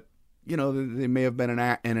following, but they may have been an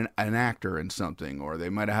actor in something, or they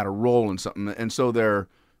might have had a role in something, and so their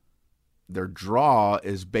draw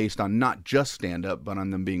is based on not just stand-up, but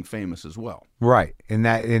on them being famous as well. Right, in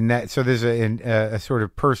that. So there's a sort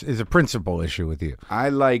of is a principle issue with you. I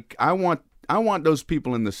want those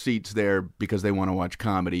people in the seats there because they want to watch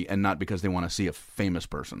comedy and not because they want to see a famous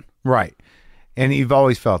person. Right, and you've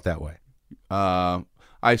always felt that way.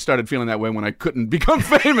 I started feeling that way when I couldn't become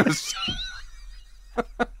famous.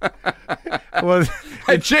 Well,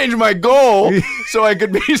 I changed my goal so I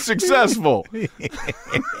could be successful.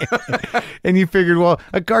 And you figured, well,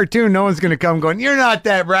 a cartoon, no one's going to come going, "You're not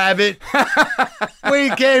that rabbit." We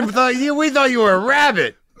thought you were a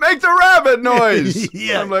rabbit. Make the rabbit noise.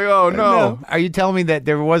 Yeah. I'm like, oh no. Are you telling me that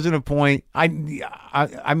there wasn't a point? I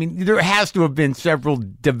mean, there has to have been several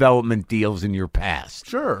development deals in your past.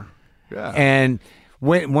 Sure. Yeah. And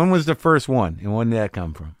when was the first one, and when did that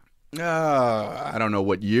come from? I don't know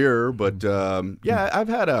what year, but I've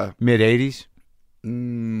had a mid-'80s.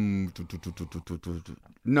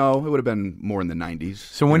 No, it would have been more in the 90s.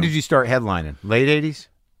 So when did you start headlining? Late 80s?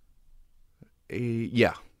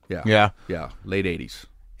 Yeah, late 80s.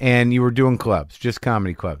 And you were doing clubs, just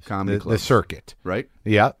comedy clubs, clubs, the circuit, right?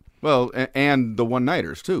 Yeah. Well, and the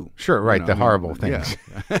one-nighters too. Sure, right. The horrible things,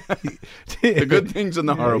 the good things and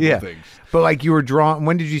the horrible things. But like you were drawing.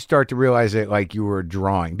 When did you start to realize that like you were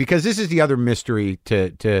drawing? Because this is the other mystery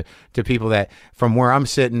to people that from where I'm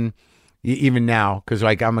sitting, even now, because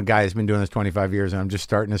like I'm a guy that's been doing this 25 years and I'm just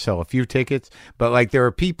starting to sell a few tickets. But like there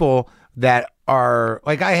are people that are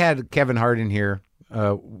like I had Kevin Hart in here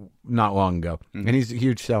not long ago, and he's a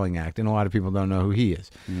huge selling act, and a lot of people don't know who he is.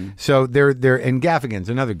 So they're and Gaffigan's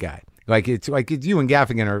another guy. It's you and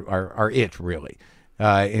Gaffigan are it really.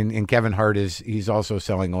 And Kevin Hart he's also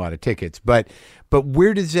selling a lot of tickets. But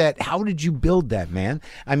where does that? How did you build that, man?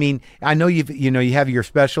 I mean, I know you have your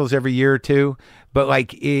specials every year or two, but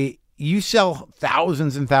like you sell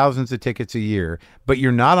thousands and thousands of tickets a year, but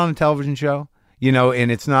you're not on a television show.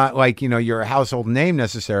 And it's not like, you're a household name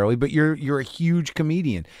necessarily, but you're a huge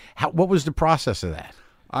comedian. What was the process of that?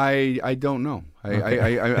 I don't know.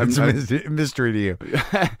 It's a mystery to you.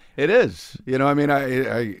 It is. I mean,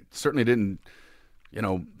 I certainly didn't,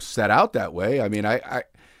 set out that way. I mean,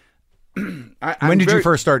 when did you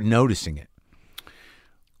first start noticing it?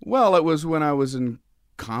 Well, it was when I was in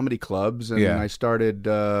comedy clubs, and I started,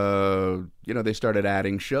 they started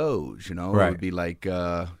adding shows, Right. It would be like,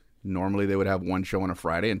 normally they would have one show on a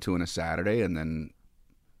Friday and two on a Saturday, and then,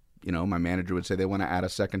 my manager would say they want to add a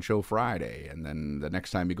second show Friday, and then the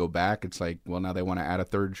next time you go back, it's like, well, now they want to add a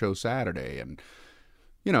third show Saturday, and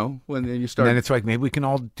when you start, and then it's like maybe we can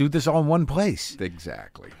all do this all in one place.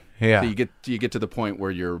 Exactly. Yeah. So you get to the point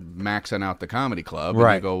where you're maxing out the comedy club,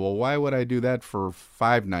 right? And you go, well, why would I do that for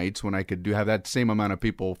 5 nights when I could have that same amount of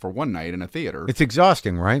people for one night in a theater? It's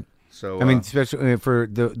exhausting, right? So I mean, especially for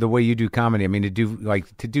the way you do comedy. I mean, to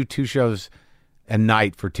do 2 shows a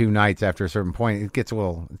night for 2 nights after a certain point, it gets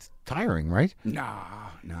it's tiring, right? No,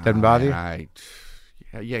 doesn't bother you.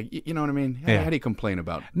 Yeah, you know what I mean. Yeah. How do you complain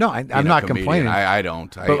about? No, I'm not complaining. I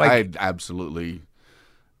don't. I absolutely.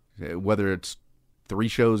 Whether it's 3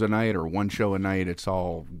 shows a night or 1 show a night, it's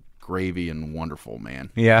all gravy and wonderful, man.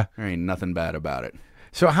 Yeah, there ain't nothing bad about it.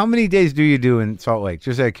 So, how many days do you do in Salt Lake?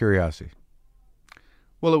 Just out of curiosity.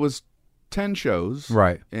 Well, it was 10 shows,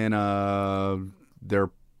 right? In their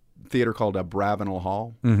theater called Bravenel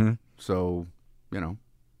Hall. Mm-hmm. So,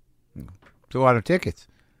 it's a lot of tickets.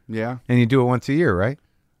 Yeah, and you do it once a year, right?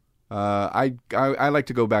 I like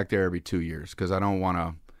to go back there every 2 years because I don't want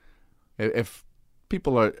to. If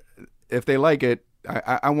people if they like it,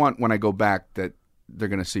 I want when I go back that they're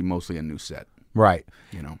going to see mostly a new set, right?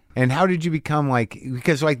 And how did you become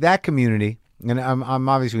because that community? And I'm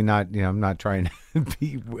obviously not, I'm not trying to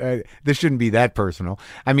be, this shouldn't be that personal.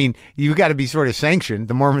 I mean, you've got to be sort of sanctioned.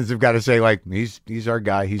 The Mormons have got to say he's our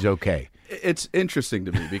guy. He's okay. It's interesting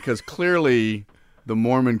to me because clearly the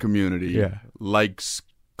Mormon community likes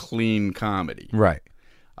clean comedy. Right.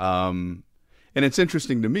 And it's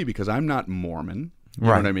interesting to me because I'm not Mormon. You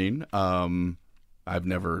know what I mean? I've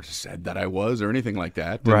never said that I was or anything like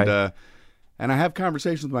that. Right. And I have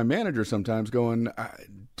conversations with my manager sometimes going,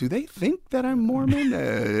 do they think that I'm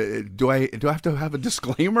Mormon? Do I have to have a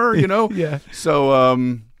disclaimer, Yeah. So,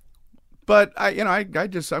 but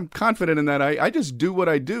I'm confident in that. I just do what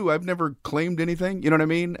I do. I've never claimed anything, you know what I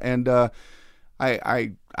mean? And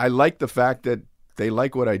I like the fact that they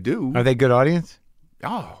like what I do. Are they good audience?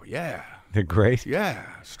 Oh, yeah. They're great. Yeah,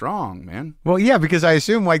 strong, man. Well, yeah, because I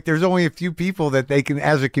assume like there's only a few people that they can,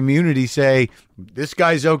 as a community, say this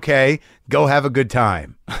guy's okay. Go have a good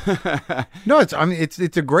time. No,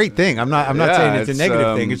 it's a great thing. I'm not saying it's a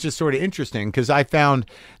negative thing. It's just sort of interesting because I found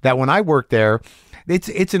that when I worked there,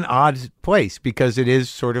 it's an odd place because it is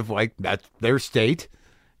sort of like that's their state.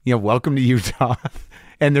 Welcome to Utah.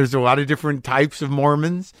 And there's a lot of different types of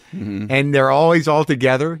Mormons, and they're always all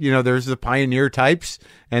together. There's the pioneer types,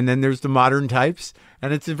 and then there's the modern types,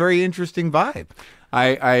 and it's a very interesting vibe.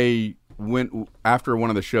 I went after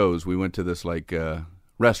one of the shows. We went to this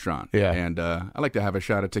restaurant, and I like to have a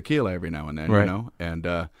shot of tequila every now and then, right.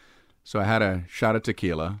 And so I had a shot of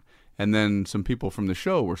tequila, and then some people from the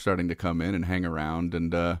show were starting to come in and hang around,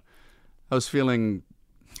 and I was feeling.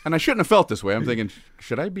 And I shouldn't have felt this way. I'm thinking,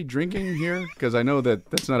 should I be drinking here? Because I know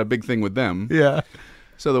that's not a big thing with them. Yeah.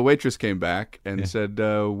 So the waitress came back and said,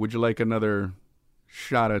 would you like another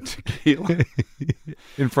shot of tequila?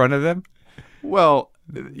 In front of them? Well,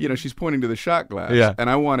 she's pointing to the shot glass. Yeah. And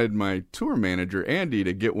I wanted my tour manager, Andy,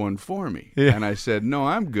 to get one for me. Yeah. And I said, no,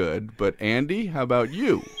 I'm good. But Andy, how about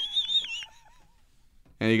you?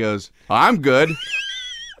 And he goes, I'm good.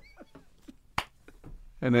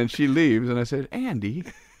 And then she leaves, and I said, Andy,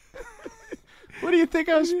 what do you think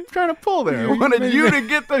I was trying to pull there? I wanted you to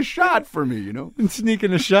get the shot for me, And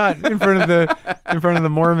sneaking a shot in front of the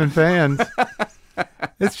Mormon fans.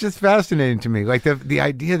 It's just fascinating to me. Like the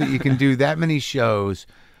idea that you can do that many shows,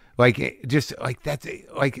 that's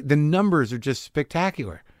the numbers are just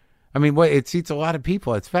spectacular. I mean, it seats a lot of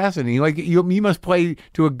people. It's fascinating. Like you must play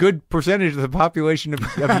to a good percentage of the population of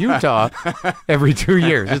Utah every 2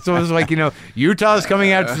 years. It's almost like Utah's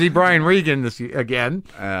coming out to see Brian Regan again.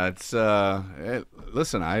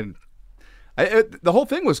 Listen, the whole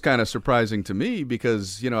thing was kind of surprising to me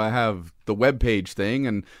because I have the webpage thing,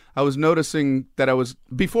 and I was noticing that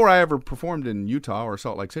before I ever performed in Utah or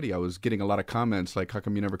Salt Lake City, I was getting a lot of comments like, "How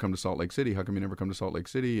come you never come to Salt Lake City? How come you never come to Salt Lake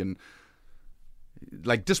City?" and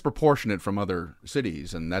disproportionate from other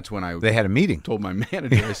cities. And that's when they had a meeting. Told my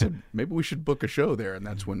manager, I said, maybe we should book a show there. And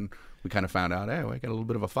that's when we kind of found out, I got a little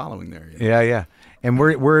bit of a following there. Yeah. And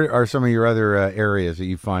where are some of your other areas that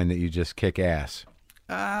you find that you just kick ass?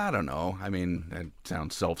 I don't know. I mean, that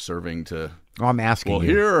sounds self-serving to... Oh, I'm asking well,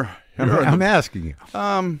 you. Here I'm asking you.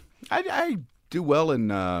 I do well in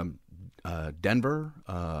Denver,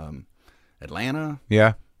 Atlanta.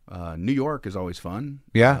 Yeah. New York is always fun.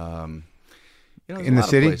 Yeah. In the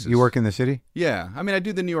city? You work in the city? Yeah. I mean, I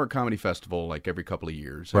do the New York Comedy Festival every couple of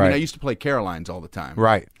years. Right. I mean, I used to play Caroline's all the time.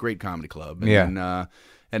 Right. Great comedy club. And yeah. Then,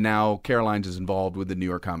 and now Caroline's is involved with the New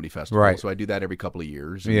York Comedy Festival. Right. So I do that every couple of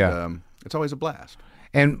years. And, yeah. It's always a blast.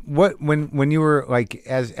 And when you were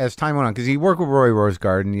as time went on, because you work with Roy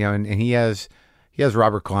Rosegarden, and he has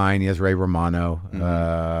Robert Klein, he has Ray Romano,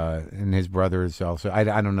 and his brothers also. I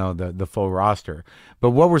don't know the full roster, but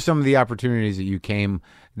what were some of the opportunities that you came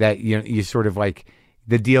that you sort of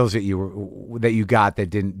the deals that you got that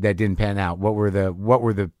didn't pan out? What were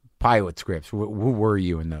the pilot scripts? Who were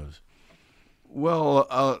you in those?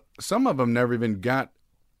 Well, some of them never even got.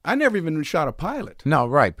 I never even shot a pilot. No,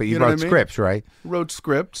 right, but you wrote scripts, right? Wrote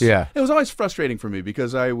scripts. Yeah. It was always frustrating for me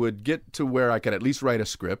because I would get to where I could at least write a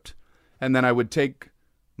script, and then I would take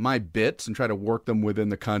my bits and try to work them within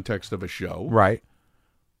the context of a show. Right.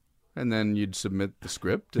 And then you'd submit the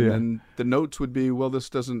script, and then the notes would be, well, this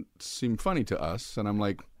doesn't seem funny to us. And I'm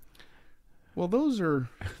like, well, those are...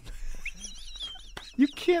 You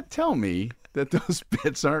can't tell me that those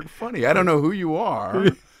bits aren't funny. I don't know who you are,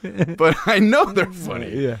 but I know they're funny.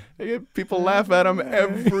 Yeah. People laugh at them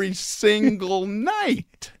every single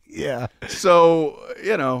night. Yeah. So,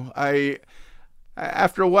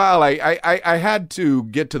 after a while, I had to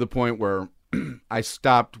get to the point where I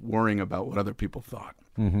stopped worrying about what other people thought.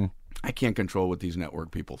 Mm-hmm. I can't control what these network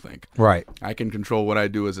people think. Right. I can control what I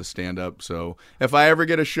do as a stand-up. So if I ever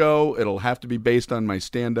get a show, it'll have to be based on my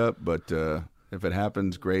stand-up, but if it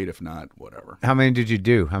happens, great. If not, whatever. How many did you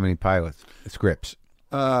do? How many pilots, scripts?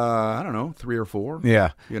 I don't know, 3 or 4.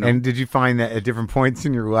 Yeah. And did you find that at different points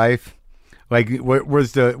in your life?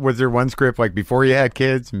 Was there one script before you had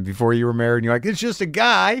kids and before you were married? And you're like, it's just a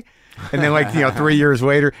guy. And then 3 years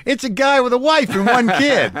later, it's a guy with a wife and one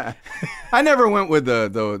kid. I never went with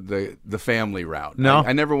the family route. No,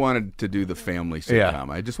 I never wanted to do the family sitcom.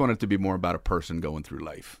 I just wanted it to be more about a person going through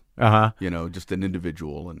life. Just an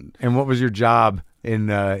individual. And what was your job in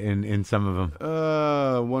some of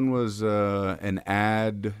them? One was an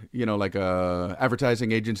ad, like a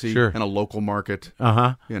advertising agency in a local market.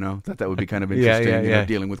 Thought that would be kind of interesting.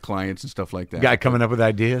 Dealing with clients and stuff like that. Guy coming up with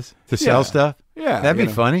ideas to sell stuff. Yeah, that'd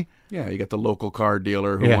be funny. Yeah, you got the local car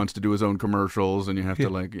dealer who wants to do his own commercials, and you have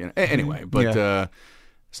to anyway. But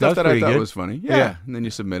stuff that I thought was funny. Yeah, and then you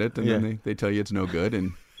submit it, and then they tell you it's no good,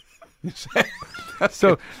 and.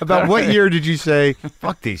 So, about what year did you say,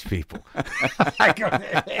 fuck these people?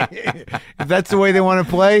 If that's the way they want to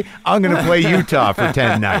play, I'm going to play Utah for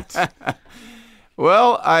 10 nights.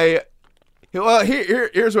 Well,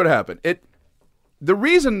 here's what happened. The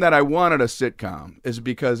reason that I wanted a sitcom is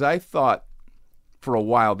because I thought for a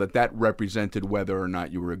while that represented whether or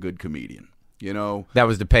not you were a good comedian. You know, that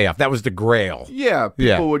was the payoff. That was the grail. Yeah,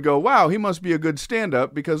 people would go, wow, he must be a good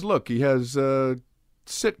stand-up because, look, he has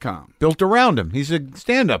sitcom built around him. He's a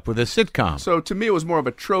stand-up with a sitcom. So to me, it was more of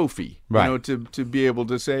a trophy, right? You know, to be able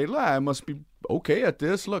to say, I must be okay at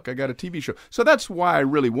this. Look, I got a TV show. So that's why I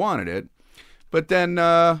really wanted it. But then,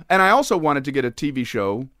 and I also wanted to get a TV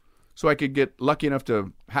show so I could get lucky enough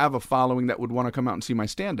to have a following that would want to come out and see my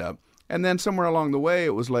stand-up. And then somewhere along the way,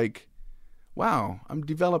 it was like, wow, I'm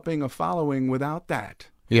developing a following without that.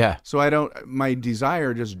 Yeah. So my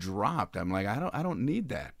desire just dropped. I'm like, I don't need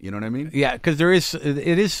that. You know what I mean? Yeah, because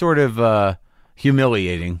it is sort of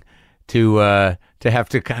humiliating to have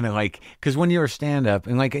to kind of like, because when you're a stand-up,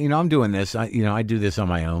 and like, you know, I'm doing this, I do this on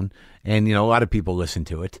my own, and, you know, a lot of people listen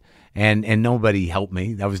to it, and nobody helped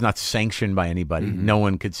me. That was not sanctioned by anybody. Mm-hmm. No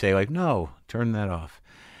one could say like, no, turn that off.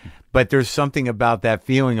 But there's something about that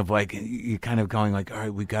feeling of like, you kind of going like, all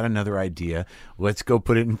right, we got another idea. Let's go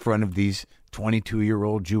put it in front of these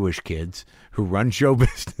 22-year-old Jewish kids who run show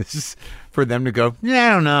business for them to go, I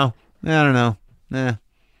don't know. Nah.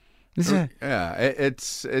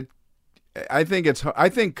 I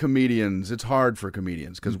think comedians, it's hard for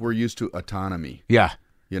comedians because we're used to autonomy. Yeah.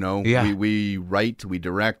 You know, we write, we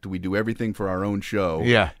direct, we do everything for our own show.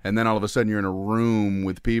 Yeah. And then all of a sudden you're in a room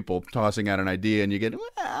with people tossing out an idea and you get,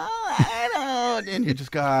 I don't, and you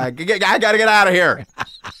just go, I got to get out of here.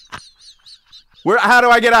 How do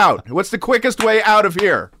I get out? What's the quickest way out of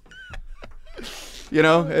here? You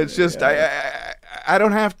know, it's just, I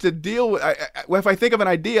don't have to deal with, if I think of an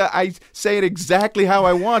idea, I say it exactly how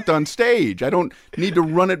I want on stage. I don't need to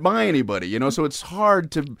run it by anybody, you know, so it's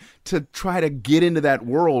hard to try to get into that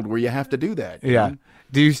world where you have to do that. Yeah. Know?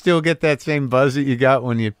 Do you still get that same buzz that you got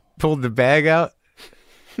when you pulled the bag out?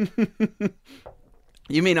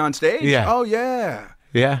 You mean on stage? Yeah. Oh, yeah.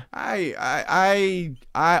 Yeah. I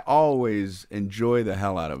always enjoy the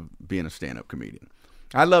hell out of being a stand-up comedian.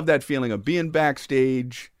 I love that feeling of being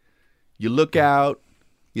backstage. You look out,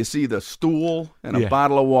 you see the stool and a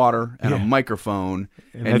bottle of water and a microphone,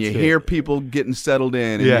 and you hear people getting settled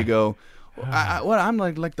in, and you go, I'm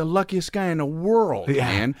like the luckiest guy in the world,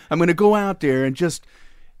 man. I'm going to go out there and just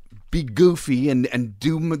be goofy and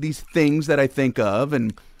do these things that I think of,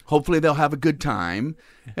 and hopefully they'll have a good time.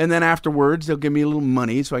 And then afterwards, they'll give me a little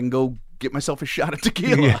money so I can go get myself a shot of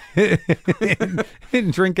tequila.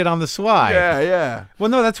 And drink it on the sly. Yeah.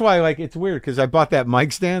 Well, no, that's why, like, it's weird, because I bought that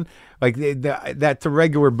mic stand. Like, that's a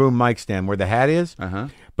regular boom mic stand where the hat is. Uh-huh.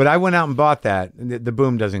 But I went out and bought that. The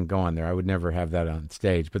boom doesn't go on there. I would never have that on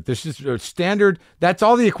stage. But this is a standard. That's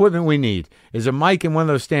all the equipment we need is a mic and one of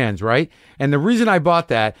those stands, right? And the reason I bought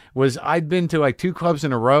that was I'd been to like 2 clubs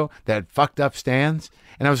in a row that had fucked up stands.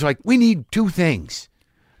 And I was like, we need 2 things.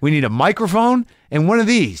 We need a microphone and one of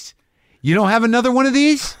these. You don't have another one of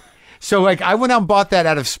these? So like I went out and bought that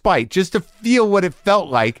out of spite just to feel what it felt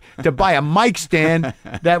like to buy a mic stand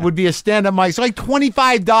that would be a stand-up mic. It's like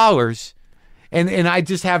 $25. And I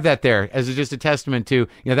just have that there as just a testament to,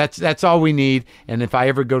 you know, that's all we need. And if I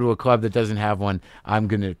ever go to a club that doesn't have one, I'm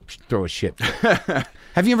going to throw a shit.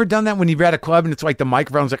 Have you ever done that when you're at a club and it's like the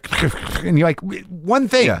microphone's like, and you're like, one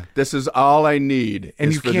thing. Yeah, this is all I need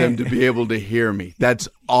and is for them to be able to hear me. That's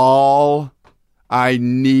all I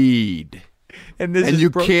need. And you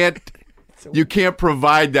can't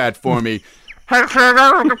provide that for me. It's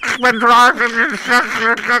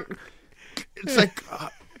like...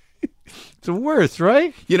 It's the worst,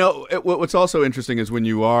 right? You know, what's also interesting is when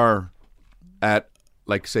you are at,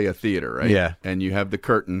 like, say, a theater, right? Yeah. And you have the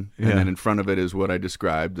curtain, and then in front of it is what I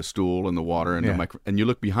described, the stool and the water and the microphone. And you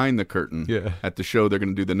look behind the curtain at the show they're going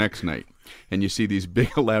to do the next night, and you see these big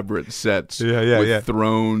elaborate sets with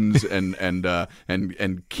thrones and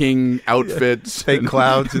king outfits. Fake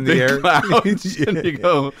clouds in the air. Clouds, and you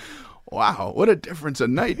go, wow, what a difference a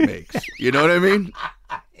night makes. You know what I mean?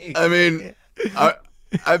 I mean...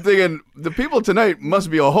 I'm thinking the people tonight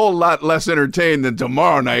must be a whole lot less entertained than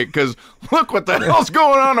tomorrow night because look what the hell's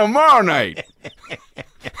going on tomorrow night.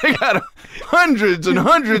 They got hundreds and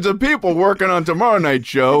hundreds of people working on tomorrow night's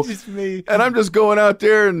show. Just me. And I'm just going out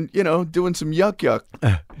there and, you know, doing some yuck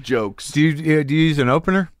jokes. Do you use an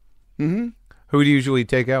opener? Mm-hmm. Who do you usually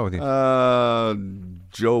take out with you?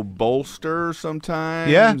 Joe Bolster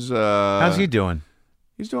sometimes. Yeah? How's he doing?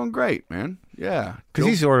 He's doing great, man. Yeah. Because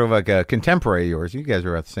he's sort of like a contemporary of yours. You guys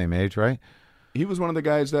are about the same age, right? He was one of the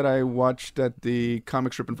guys that I watched at the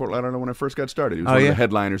comic strip in Fort Lauderdale when I first got started. He was one of the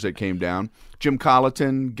headliners that came down. Jim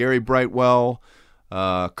Colleton, Gary Brightwell,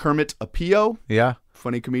 Kermit Apio. Yeah.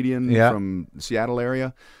 Funny comedian from the Seattle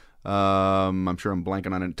area. I'm sure I'm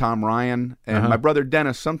blanking on it. Tom Ryan. And my brother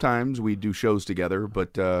Dennis, sometimes we do shows together,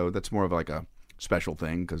 but that's more of like a special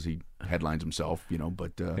thing because he headlines himself,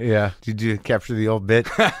 but yeah. Did you capture the old bit?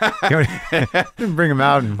 Bring him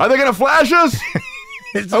out. Are they going to flash us?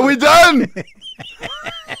 Are we done?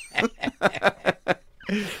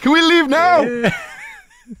 Can we leave now?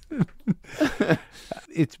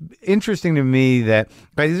 It's interesting to me that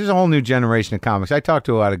there's a whole new generation of comics. I talk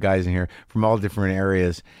to a lot of guys in here from all different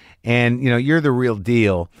areas, and you're the real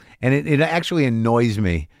deal. And it actually annoys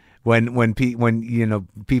me when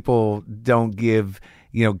people don't give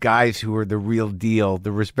guys who are the real deal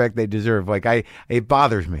the respect they deserve. It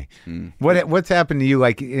bothers me. What's happened to you?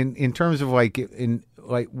 Like in terms of like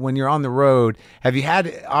when you're on the road, have you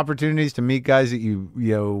had opportunities to meet guys that you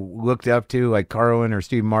looked up to, like Carlin or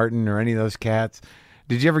Steve Martin or any of those cats?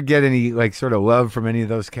 Did you ever get any sort of love from any of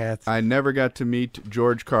those cats? I never got to meet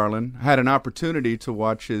George Carlin. I had an opportunity to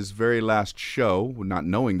watch his very last show, not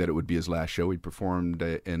knowing that it would be his last show. He performed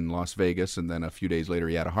in Las Vegas, and then a few days later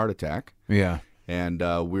he had a heart attack. Yeah. And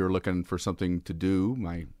we were looking for something to do,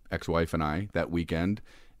 my ex-wife and I, that weekend.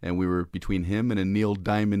 And we were between him and a Neil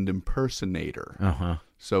Diamond impersonator. Uh-huh.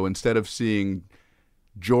 So instead of seeing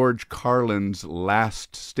George Carlin's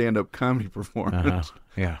last stand-up comedy performance,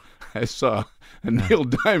 yeah, I saw a Neil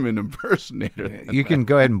Diamond impersonator. You can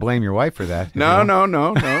go ahead and blame your wife for that. No.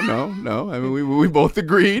 I mean, we both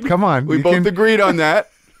agreed. Come on. We both agreed on that.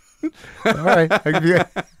 All right.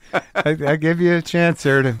 I give you a chance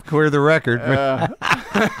there to clear the record.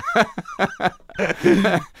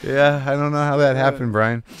 Yeah, I don't know how that happened,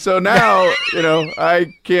 Brian. So now,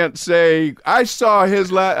 I can't say I saw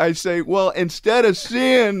his last. I say, well, instead of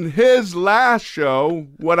seeing his last show,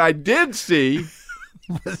 what I did see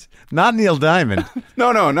was not Neil Diamond.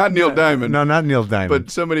 No, not Neil Diamond. No, not Neil Diamond.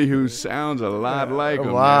 But somebody who sounds a lot like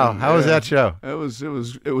him. Wow, man. How was that show? It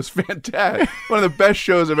was fantastic. One of the best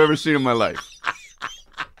shows I've ever seen in my life.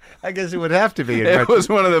 I guess it would have to be. That was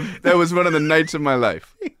one of the nights of my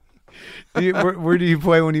life. Where do you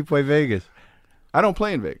play when you play Vegas? I don't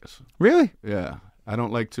play in Vegas. Really? Yeah. I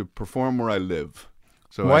don't like to perform where I live.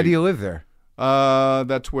 So why do you live there?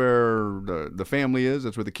 That's where the family is.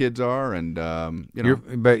 That's where the kids are, and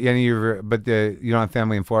But you don't have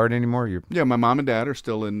family in Florida anymore. Yeah, my mom and dad are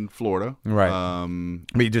still in Florida. Right.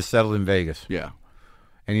 But you just settled in Vegas. Yeah.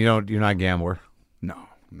 And you're not a gambler. No.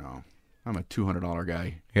 I'm a $200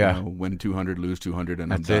 guy. Yeah. Win 200, lose 200,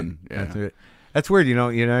 and That's I'm done. It. Yeah. That's it. That's weird. You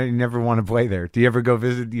never want to play there. Do you ever go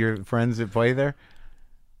visit your friends that play there?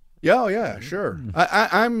 Yeah, yeah, sure.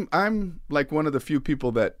 I'm like one of the few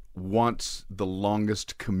people that wants the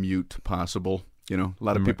longest commute possible. A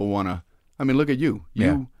lot of people want to. I mean, look at you.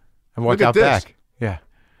 I walk look at out this. back. Yeah.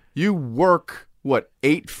 You work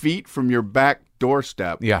 8 feet from your back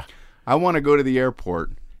doorstep. Yeah. I want to go to the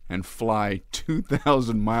airport and fly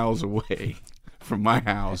 2,000 miles away from my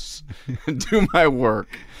house and do my work.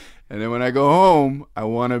 And then when I go home, I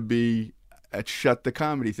want to be shut the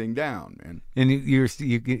comedy thing down, man. And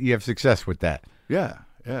you have success with that. Yeah.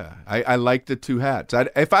 I like the two hats.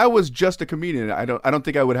 If I was just a comedian, I don't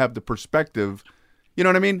think I would have the perspective. You know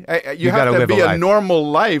what I mean? You have to be a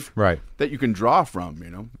normal life, right, that you can draw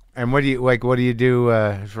from. And what do you do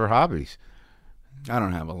for hobbies? I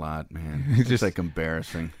don't have a lot, man. It's just like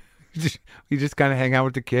embarrassing. You just kind of hang out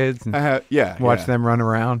with the kids and watch them run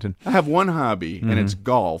around. And I have one hobby, and it's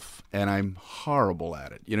golf, and I'm horrible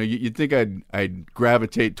at it. You'd think I'd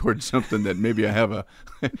gravitate towards something that maybe I have a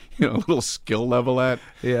little skill level at.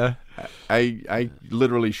 Yeah, I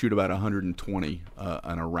literally shoot about 120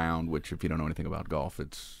 on a round, which if you don't know anything about golf,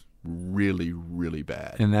 it's really, really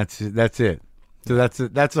bad. And that's it. So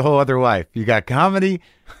that's a whole other life. You got comedy,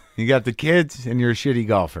 you got the kids, and you're a shitty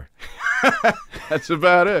golfer. That's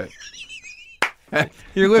about it.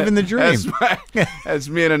 You're living the dream. That's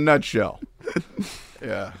me in a nutshell.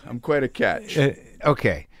 Yeah, I'm quite a catch.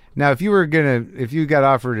 Okay. Now, if you got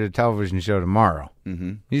offered a television show tomorrow,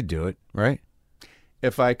 you'd do it, right?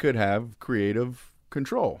 If I could have creative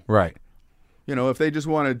control. Right. If they just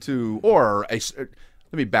wanted to,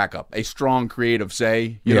 let me back up, a strong creative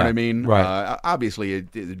say, you know what I mean? Right. Obviously,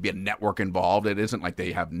 it'd be a network involved. It isn't like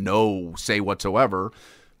they have no say whatsoever.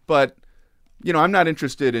 But, I'm not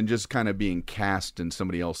interested in just kind of being cast in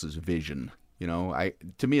somebody else's vision.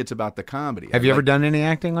 To me, it's about the comedy. Have you ever done any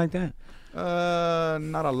acting like that?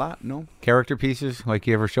 Not a lot, no. Character pieces? Like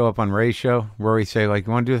you ever show up on Ray's show? Rory say, like,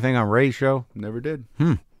 you want to do a thing on Ray's show? Never did.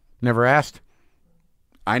 Never asked?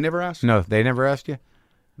 I never asked. No, they never asked you?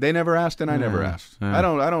 They never asked, and I never asked. I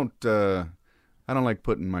don't like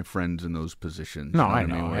putting my friends in those positions. No, you know I what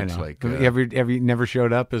know. mean? Where I it's know. like, Have you never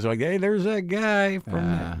showed up as like, hey, there's that guy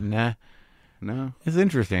from that? Nah. no. It's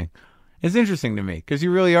interesting. It's interesting to me because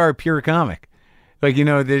you really are a pure comic. Like,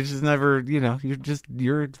 there's just never,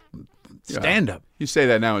 you're stand-up. You say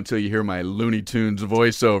that now until you hear my Looney Tunes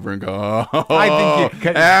voiceover and go, oh, I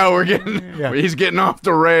think he's getting off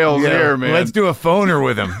the rails here, man. Let's do a phoner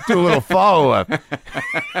with him. Do a little follow-up.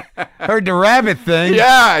 Heard the rabbit thing.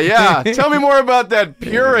 Yeah. Tell me more about that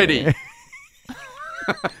purity.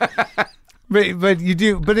 But you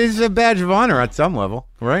do. But it's a badge of honor at some level,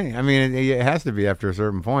 right? I mean, it has to be after a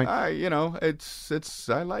certain point. It's.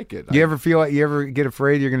 I like it. You ever get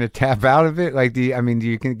afraid you're going to tap out of it? Like, do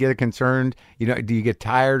you get concerned? Do you get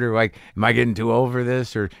tired or like, am I getting too old for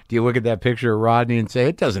this? Or do you look at that picture of Rodney and say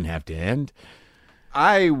it doesn't have to end?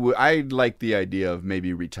 I like the idea of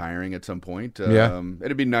maybe retiring at some point.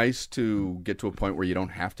 It'd be nice to get to a point where you don't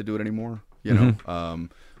have to do it anymore. You know.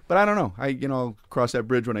 But I don't know. I'll cross that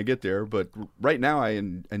bridge when I get there. But right now, I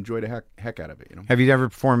enjoy the heck out of it. Have you ever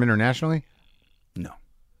performed internationally? No.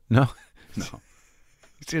 No. No.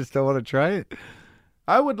 You just don't want to try it.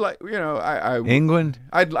 I would like. I England.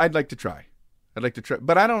 I'd like to try. I'd like to try,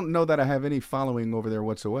 but I don't know that I have any following over there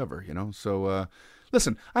whatsoever. So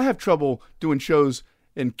listen, I have trouble doing shows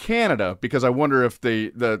in Canada because I wonder if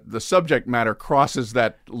the subject matter crosses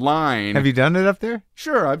that line. Have you done it up there?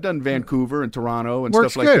 Sure, I've done Vancouver and Toronto and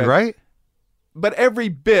Works stuff like good, that. Right? But every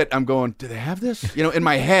bit I'm going, do they have this? In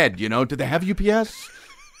my head, do they have UPS?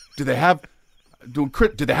 Do they have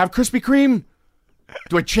Krispy Kreme?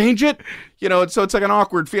 Do I change it? So it's like an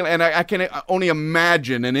awkward feeling. And I can only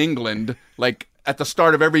imagine in England, like at the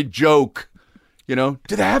start of every joke, do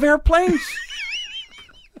they have airplanes?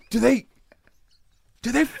 Do they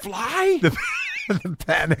fly? The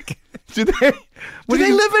panic. Do they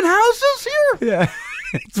live in houses here? Yeah.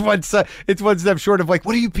 It's one step short of like,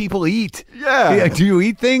 what do you people eat? Yeah. Do you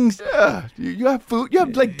eat things? Yeah. You have food. You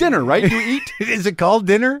have like dinner, right? You eat. Is it called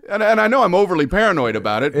dinner? And I know I'm overly paranoid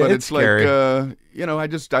about it, but it's scary.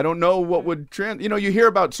 like, I don't know what would you hear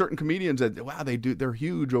about certain comedians that, wow, they're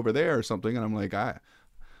huge over there or something. And I'm like, I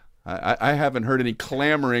haven't heard any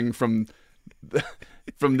clamoring from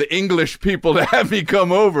the English people to have me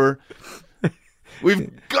come over.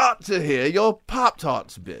 We've got to hear your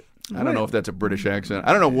Pop-Tarts bit. I don't know if that's a British accent.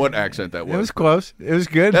 I don't know what accent that was. It was close. It was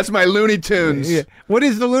good. That's my Looney Tunes. Yeah. What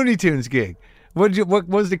is the Looney Tunes gig? What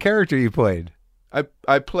was the character you played?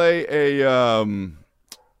 I play a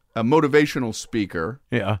motivational speaker.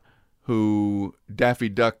 Yeah. Who Daffy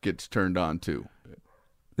Duck gets turned on to.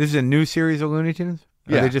 This is a new series of Looney Tunes?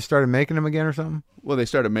 Yeah. They just started making them again or something? Well, they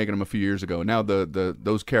started making them a few years ago. Now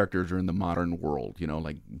those characters are in the modern world.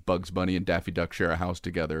 Like Bugs Bunny and Daffy Duck share a house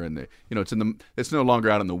together, and it's no longer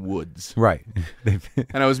out in the woods. Right. And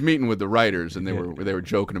I was meeting with the writers, and they were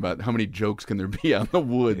joking about how many jokes can there be out in the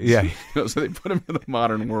woods. Yeah. So they put them in the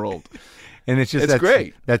modern world. And it's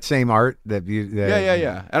great. That same art that you.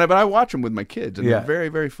 Yeah. But I watch them with my kids, and they're very,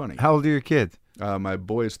 very funny. How old are your kids? My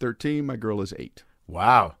boy is 13. My girl is 8.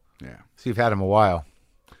 Wow. Yeah. So you've had them a while.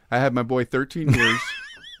 I had my boy 13 years.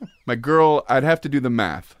 My girl, I'd have to do the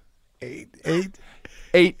math. 8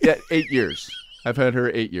 years. I've had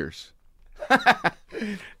her 8 years.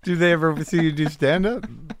 Do they ever see you do stand-up?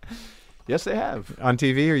 Yes, they have. On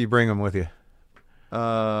TV, or you bring them with you?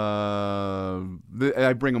 I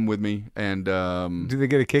bring them with me, and do they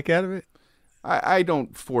get a kick out of it? I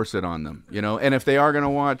don't force it on them, And if they are going to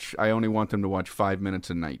watch, I only want them to watch 5 minutes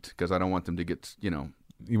a night because I don't want them to get,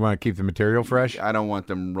 You want to keep the material fresh? I don't want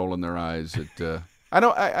them rolling their eyes at. I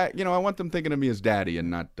want them thinking of me as daddy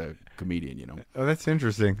and not a comedian. Oh, that's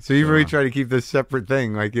interesting. So you really try to keep this separate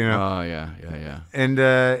thing, like Oh yeah. And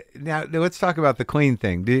now let's talk about the clean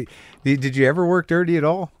thing. Did you ever work dirty at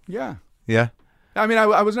all? Yeah. Yeah. I mean,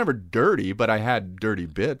 I was never dirty, but I had dirty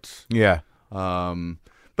bits. Yeah.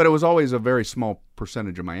 But it was always a very small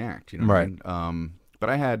percentage of my act. Right. I mean? But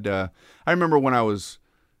I had. I remember when I was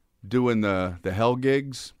doing the hell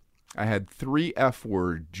gigs, I had 3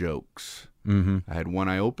 F-word jokes. Mm-hmm. I had one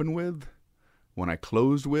I opened with, one I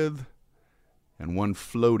closed with, and one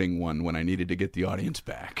floating one when I needed to get the audience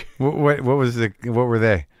back. What were they? What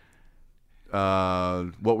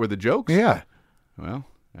were the jokes? Yeah. Well,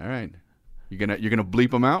 all right. You're gonna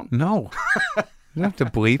bleep them out? No. You don't have to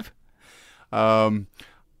bleep.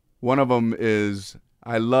 One of them is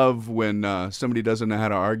I love when somebody doesn't know how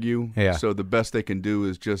to argue. Yeah. So the best they can do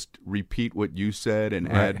is just repeat what you said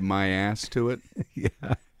and add my ass to it.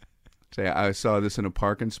 Yeah. Say, I saw this in a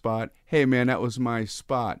parking spot. Hey, man, that was my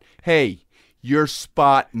spot. Hey, your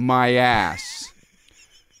spot, my ass.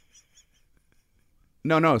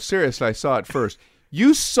 No, seriously, I saw it first.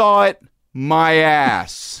 You saw it, my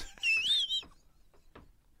ass.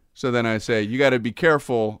 So then I say, you got to be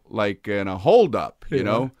careful, like in a holdup, you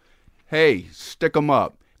know? Hey, stick 'em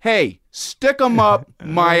up. Hey, stick 'em up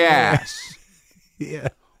my ass. Yeah.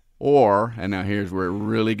 Or, and now here's where it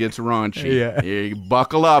really gets raunchy. Yeah. You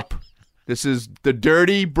buckle up. This is the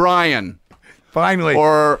dirty Brian. Finally.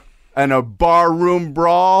 Or in a barroom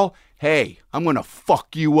brawl. Hey, I'm going to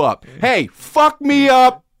fuck you up. Hey, fuck me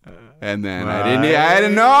up. And then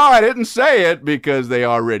I didn't say it because they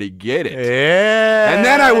already get it. Yeah. And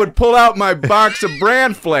then I would pull out my box of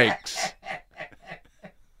bran flakes.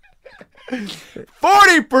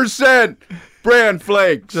 40% bran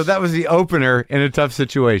flakes. So that was the opener in a tough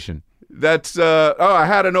situation. That's I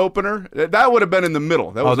had an opener. That would have been in the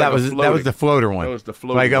middle. That was that was the floater one. That was the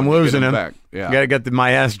floater. Like I'm one to losing get him. back. Yeah. Gotta get the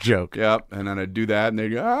my ass joke. Yep. And then I'd do that, and they'd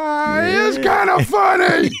go, he is kind of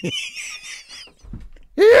funny.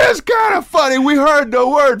 He is kind of funny. We heard the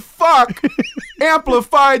word fuck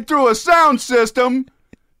amplified through a sound system,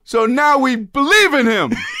 so now we believe in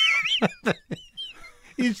him.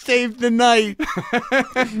 He saved the night.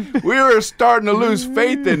 We were starting to lose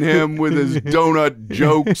faith in him with his donut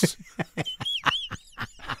jokes.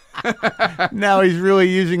 Now he's really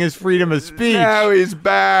using his freedom of speech. Now he's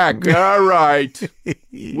back. All right.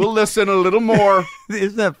 We'll listen a little more.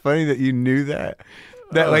 Isn't that funny that you knew that?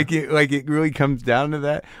 That it really comes down to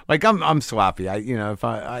that. Like I'm sloppy. If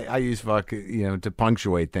I use fuck to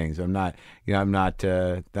punctuate things. I'm not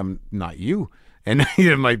you. And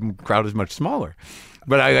my crowd is much smaller.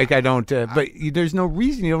 But I don't. But there's no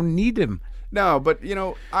reason you don't need him. No, but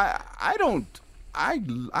I don't.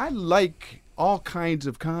 I like all kinds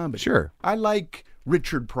of comedy. Sure. I like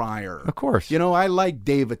Richard Pryor. Of course. I like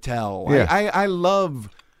Dave Attell. Yeah. I love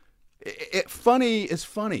it. Funny is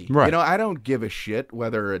funny. Right. I don't give a shit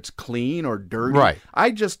whether it's clean or dirty. Right.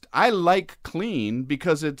 I like clean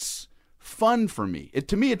because it's fun for me.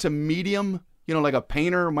 To me, it's a medium. Like a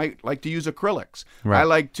painter might like to use acrylics. Right. I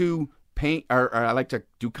like to paint, or I like to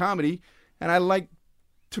do comedy, and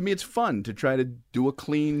to me, it's fun to try to do a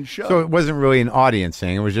clean show. So it wasn't really an audience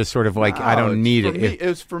thing. It was just sort of like, I don't need it.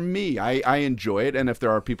 It's for me. I enjoy it, and if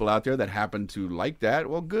there are people out there that happen to like that,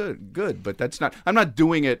 well, good. But I'm not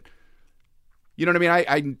doing it. You know what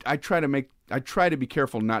I mean? I try to be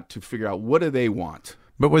careful not to figure out what do they want.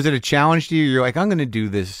 But was it a challenge to you? You're like, I'm going to do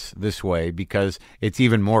this way because it's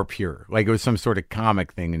even more pure. Like it was some sort of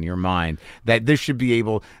comic thing in your mind that this should be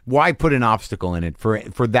able. Why put an obstacle in it for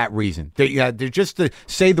that reason? They're just to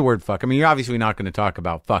say the word fuck. I mean, you're obviously not going to talk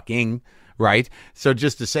about fucking, right? So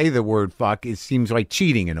just to say the word fuck, it seems like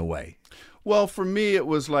cheating in a way. Well, for me, it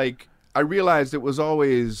was like I realized it was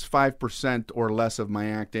always 5% or less of my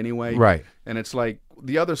act anyway. Right. And it's like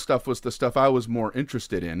the other stuff was the stuff I was more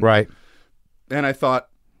interested in. Right. And I thought,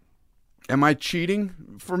 am I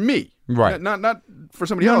cheating for me? Right. Not for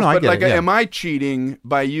somebody else. No, but like, am I cheating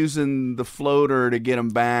by using the floater to get them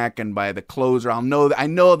back and by the closer? I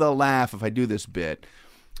know they'll laugh if I do this bit.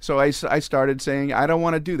 So I started saying, I don't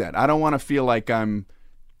want to do that. I don't want to feel like I'm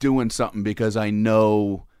doing something because I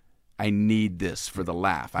know I need this for the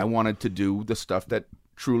laugh. I wanted to do the stuff that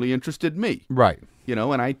truly interested me. Right.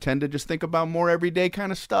 And I tend to just think about more everyday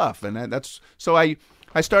kind of stuff. And so I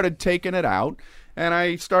started taking it out. And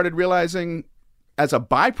I started realizing as a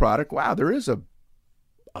byproduct, wow, there is a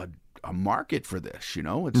market for this,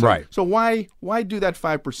 It's right. So why do that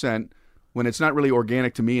 5% when it's not really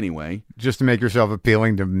organic to me anyway? Just to make yourself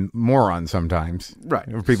appealing to morons sometimes.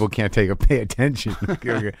 Right. Or people can't pay attention. I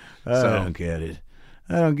don't get it.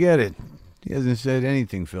 I don't get it. He hasn't said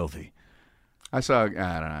anything filthy. I don't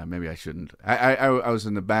know, maybe I shouldn't. I was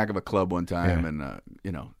in the back of a club one time and,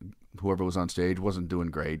 whoever was on stage wasn't doing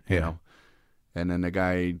great, you know. And then the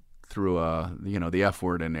guy threw the F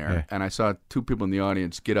word in there. And I saw two people in the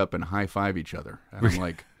audience get up and high five each other. And I'm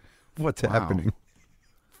like, what's happening?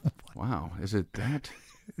 Wow. Is it that?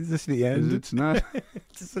 Is this the end? It's not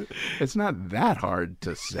it's not that hard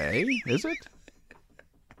to say, is it?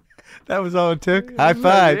 That was all it took? High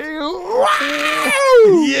five.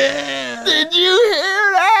 Wow! Yeah! Did you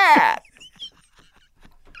hear that?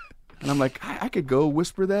 And I'm like, I could go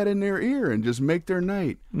whisper that in their ear and just make their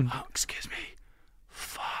night. Oh, excuse me.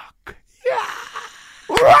 Fuck. Yeah.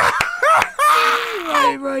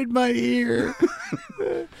 Right my ear.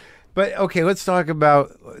 But okay, let's talk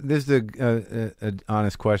about this is a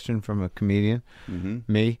honest question from a comedian,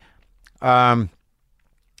 me.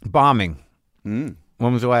 Bombing. Mm.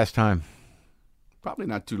 When was the last time? Probably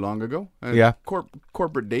not too long ago. Yeah.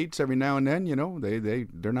 Corporate dates every now and then,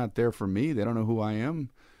 they're not there for me. They don't know who I am.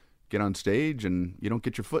 Get on stage and you don't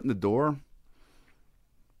get your foot in the door.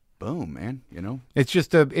 Boom, man, It's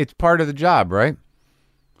just it's part of the job, right?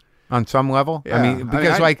 On some level. Yeah. I mean,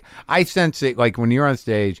 because I sense it, like when you're on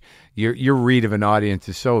stage, your read of an audience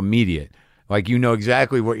is so immediate. Like you know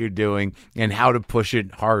exactly what you're doing and how to push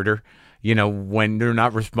it harder, when they're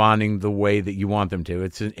not responding the way that you want them to.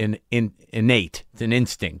 It's innate. It's an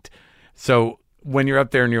instinct. So when you're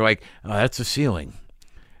up there and you're like, oh, that's a ceiling.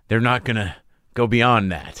 They're not going to go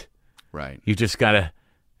beyond that. Right. You just got to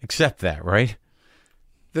accept that, right?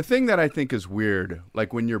 The thing that I think is weird,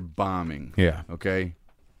 like when you're bombing. Yeah. Okay.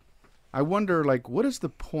 I wonder, like, what is the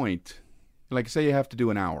point? Like, say you have to do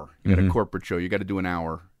an hour. You got a corporate show. You got to do an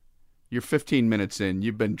hour. You're 15 minutes in.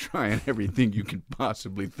 You've been trying everything you can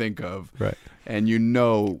possibly think of. Right. And you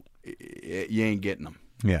ain't getting them.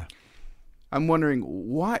 Yeah. I'm wondering,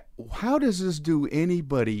 how does this do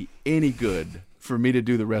anybody any good for me to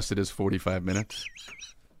do the rest of this 45 minutes?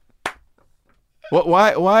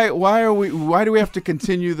 Why do we have to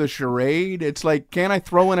continue the charade? It's like, can't I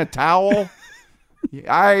throw in a towel?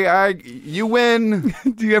 You win.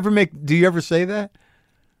 Do you ever say that?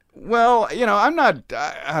 Well, I'm not,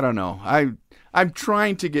 I don't know. I'm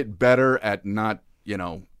trying to get better at not,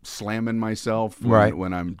 slamming myself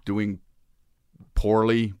when I'm doing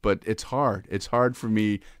poorly, but it's hard. It's hard for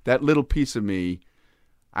me. That little piece of me,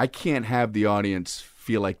 I can't have the audience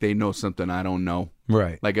feel like they know something I don't know.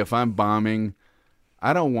 Right. Like if I'm bombing,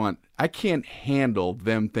 I can't handle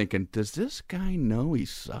them thinking, does this guy know he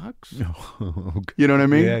sucks? Okay. You know what I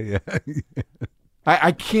mean? Yeah.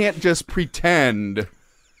 I can't just pretend.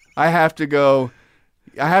 I have to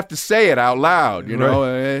say it out loud,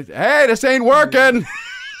 Right. Hey, this ain't working.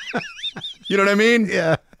 You know what I mean?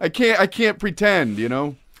 Yeah. I can't pretend,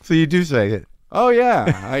 So you do say it. Oh yeah.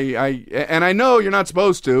 I know you're not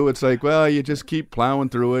supposed to. It's like, well, you just keep plowing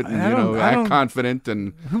through it and act confident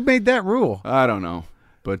and Who made that rule? I don't know.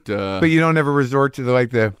 But you don't ever resort to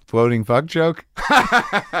the floating fuck joke?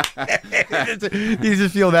 You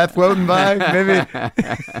just feel that floating by, maybe?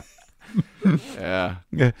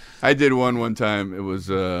 Yeah. I did one time. It was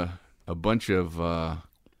a bunch of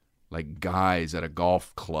guys at a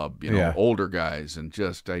golf club, older guys, and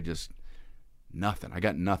I nothing. I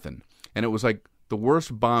got nothing. And it was like the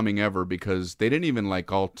worst bombing ever because they didn't even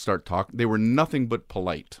all start talking. They were nothing but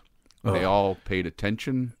polite. Oh. They all paid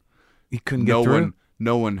attention. You couldn't get through?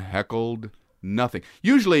 No one heckled, nothing.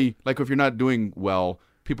 Usually, if you're not doing well,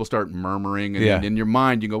 people start murmuring, and in your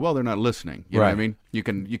mind you go, well, they're not listening. You know what I mean? You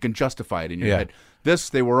can justify it in your head.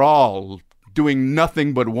 They were all doing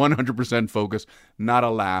nothing but 100% focus, not a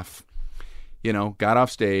laugh. Got off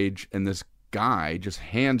stage, and this guy just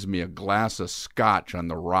hands me a glass of scotch on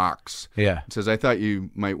the rocks. Yeah. Says, I thought you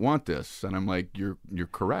might want this. And I'm like, you're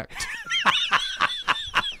correct.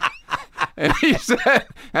 And he said,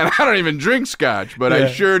 and I don't even drink scotch, but I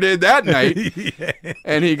sure did that night. Yeah.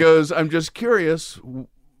 And he goes, I'm just curious.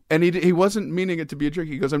 And he wasn't meaning it to be a joke.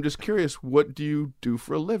 He goes, I'm just curious, what do you do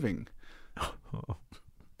for a living?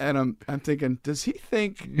 And I'm thinking, does he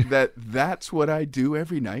think that that's what I do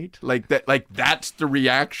every night? Like that's the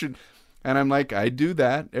reaction? And I'm like, I do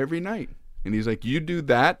that every night. And he's like, you do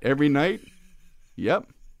that every night? Yep.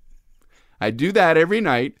 I do that every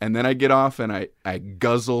night, and then I get off and I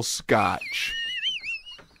guzzle scotch.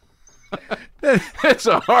 It's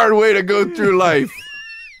a hard way to go through life.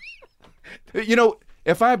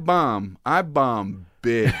 If I bomb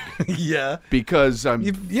big. Yeah. Because I'm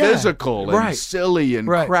physical and silly and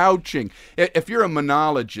crouching. If you're a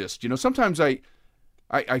monologist, sometimes I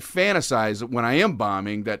fantasize when I am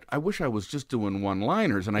bombing that I wish I was just doing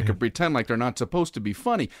one-liners and I could pretend like they're not supposed to be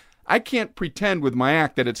funny. I can't pretend with my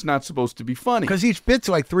act that it's not supposed to be funny. Because each bit's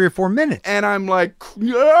 3 or 4 minutes. And I'm like,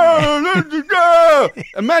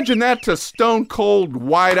 imagine that to stone cold,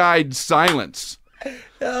 wide-eyed silence.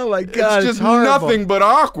 Oh my God! It's just nothing but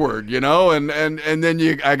awkward, and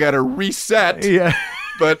then I got to reset. Yeah.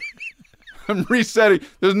 But I'm resetting.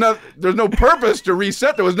 There's no purpose to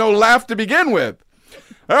reset. There was no laugh to begin with.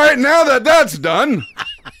 All right, now that that's done,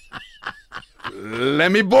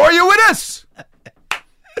 let me bore you with this.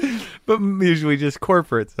 But usually just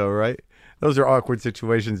corporate, though, right? Those are awkward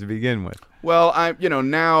situations to begin with. Well,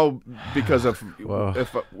 now because of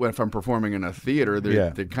if I'm performing in a theater,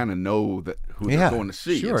 they kind of know who they're going to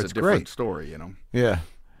see. Sure, it's a different great. story, Yeah.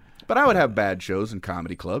 But I would have bad shows in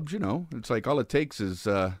comedy clubs. It's like all it takes is,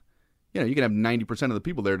 you can have 90% of the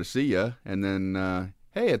people there to see you, and then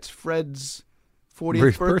hey, it's Fred's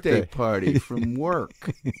 40th birthday party from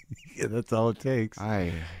work. Yeah, that's all it takes.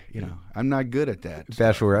 I'm not good at that.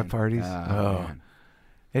 Bachelorette parties. Man.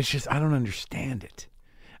 It's just I don't understand it.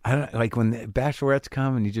 I don't like when the bachelorettes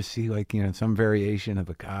come and you just see like some variation of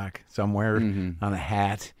a cock somewhere on a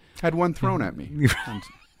hat. Had one thrown at me. And,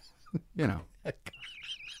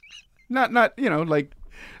 not like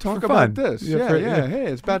talk for about fun. this. Yeah, Hey,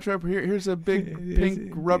 it's bachelorette. Here's a big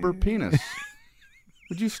pink rubber penis.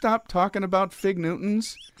 Would you stop talking about Fig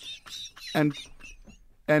Newtons and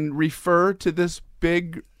refer to this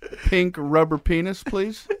big pink rubber penis,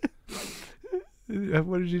 please?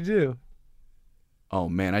 What did you do? Oh,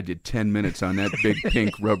 man, I did 10 minutes on that big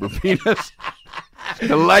pink rubber penis.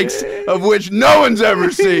 The likes of which no one's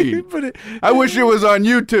ever seen. I wish it was on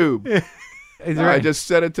YouTube. I just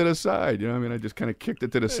set it to the side. I just kind of kicked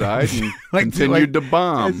it to the side and continued to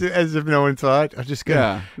bomb. As if no one saw it. I'm just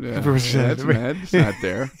going that's mad. It's not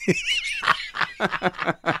there.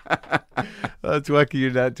 That's lucky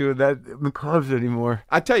you're not doing that in the clubs anymore.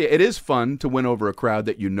 I tell you, it is fun to win over a crowd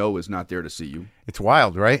that is not there to see you. It's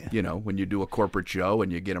wild, right? When you do a corporate show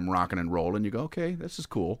and you get them rocking and rolling, you go, okay, this is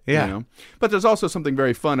cool. Yeah. But there's also something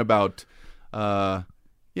very fun about,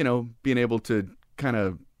 being able to kind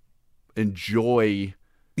of enjoy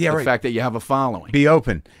the fact that you have a following. Be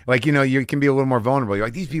open. Like, you can be a little more vulnerable. You're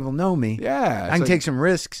like, these people know me. Yeah. I can take some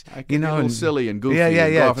risks. I can be a little silly and goofy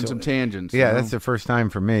and go off on some tangents. Yeah, that's the first time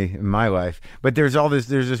for me in my life. But there's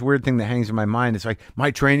this weird thing that hangs in my mind. It's like, my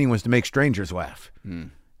training was to make strangers laugh.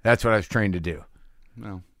 That's what I was trained to do.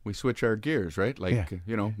 Well, we switch our gears, right? Like,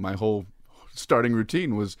 my whole starting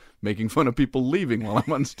routine was making fun of people leaving while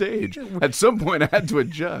I'm on stage. At some point, I had to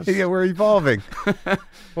adjust. Yeah, we're evolving.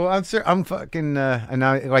 Well, I'm fucking, and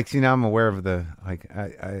now, now I'm aware of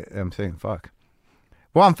I'm saying fuck.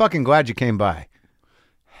 Well, I'm fucking glad you came by.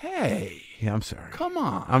 Hey. Yeah, I'm sorry. Come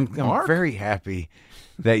on, I'm Marc. very happy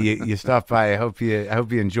that you stopped by. I hope you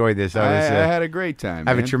enjoyed this. I had a great time.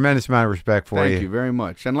 I have a tremendous amount of respect for you. Thank you very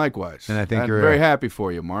much, and likewise. And I think I'm you're very happy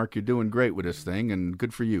for you, Marc. You're doing great with this thing, and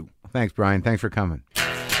good for you. Thanks, Brian. Thanks for coming.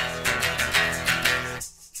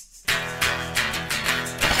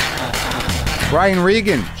 Brian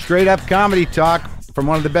Regan, straight up comedy talk from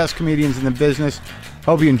one of the best comedians in the business.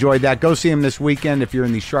 Hope you enjoyed that. Go see him this weekend if you're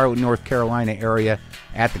in the Charlotte, North Carolina area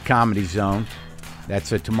at the Comedy Zone. That's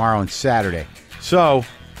tomorrow and Saturday. So,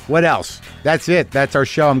 what else? That's it. That's our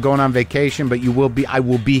show. I'm going on vacation, but I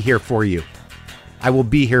will be here for you. I will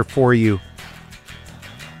be here for you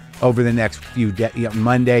over the next few days.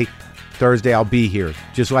 Monday, Thursday, I'll be here,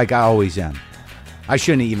 just like I always am. I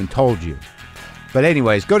shouldn't have even told you. But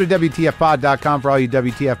anyways, go to WTFpod.com for all your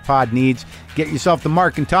WTF pod needs. Get yourself the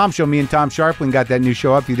Marc and Tom show. Me and Tom Sharpling got that new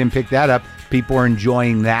show up. If you didn't pick that up, people are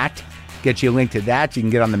enjoying that. Get you a link to that. You can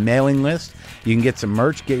get on the mailing list. You can get some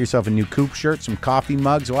merch. Get yourself a new Coop shirt, some coffee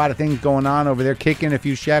mugs. A lot of things going on over there. Kick in a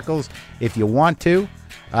few shekels if you want to.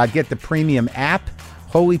 Get the premium app.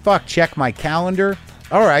 Holy fuck, check my calendar.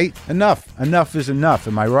 All right, enough. Enough is enough.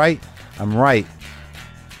 Am I right? I'm right.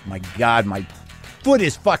 My God, my foot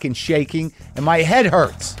is fucking shaking and my head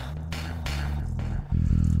hurts.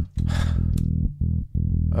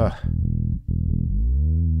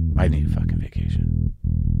 I need a fucking vacation.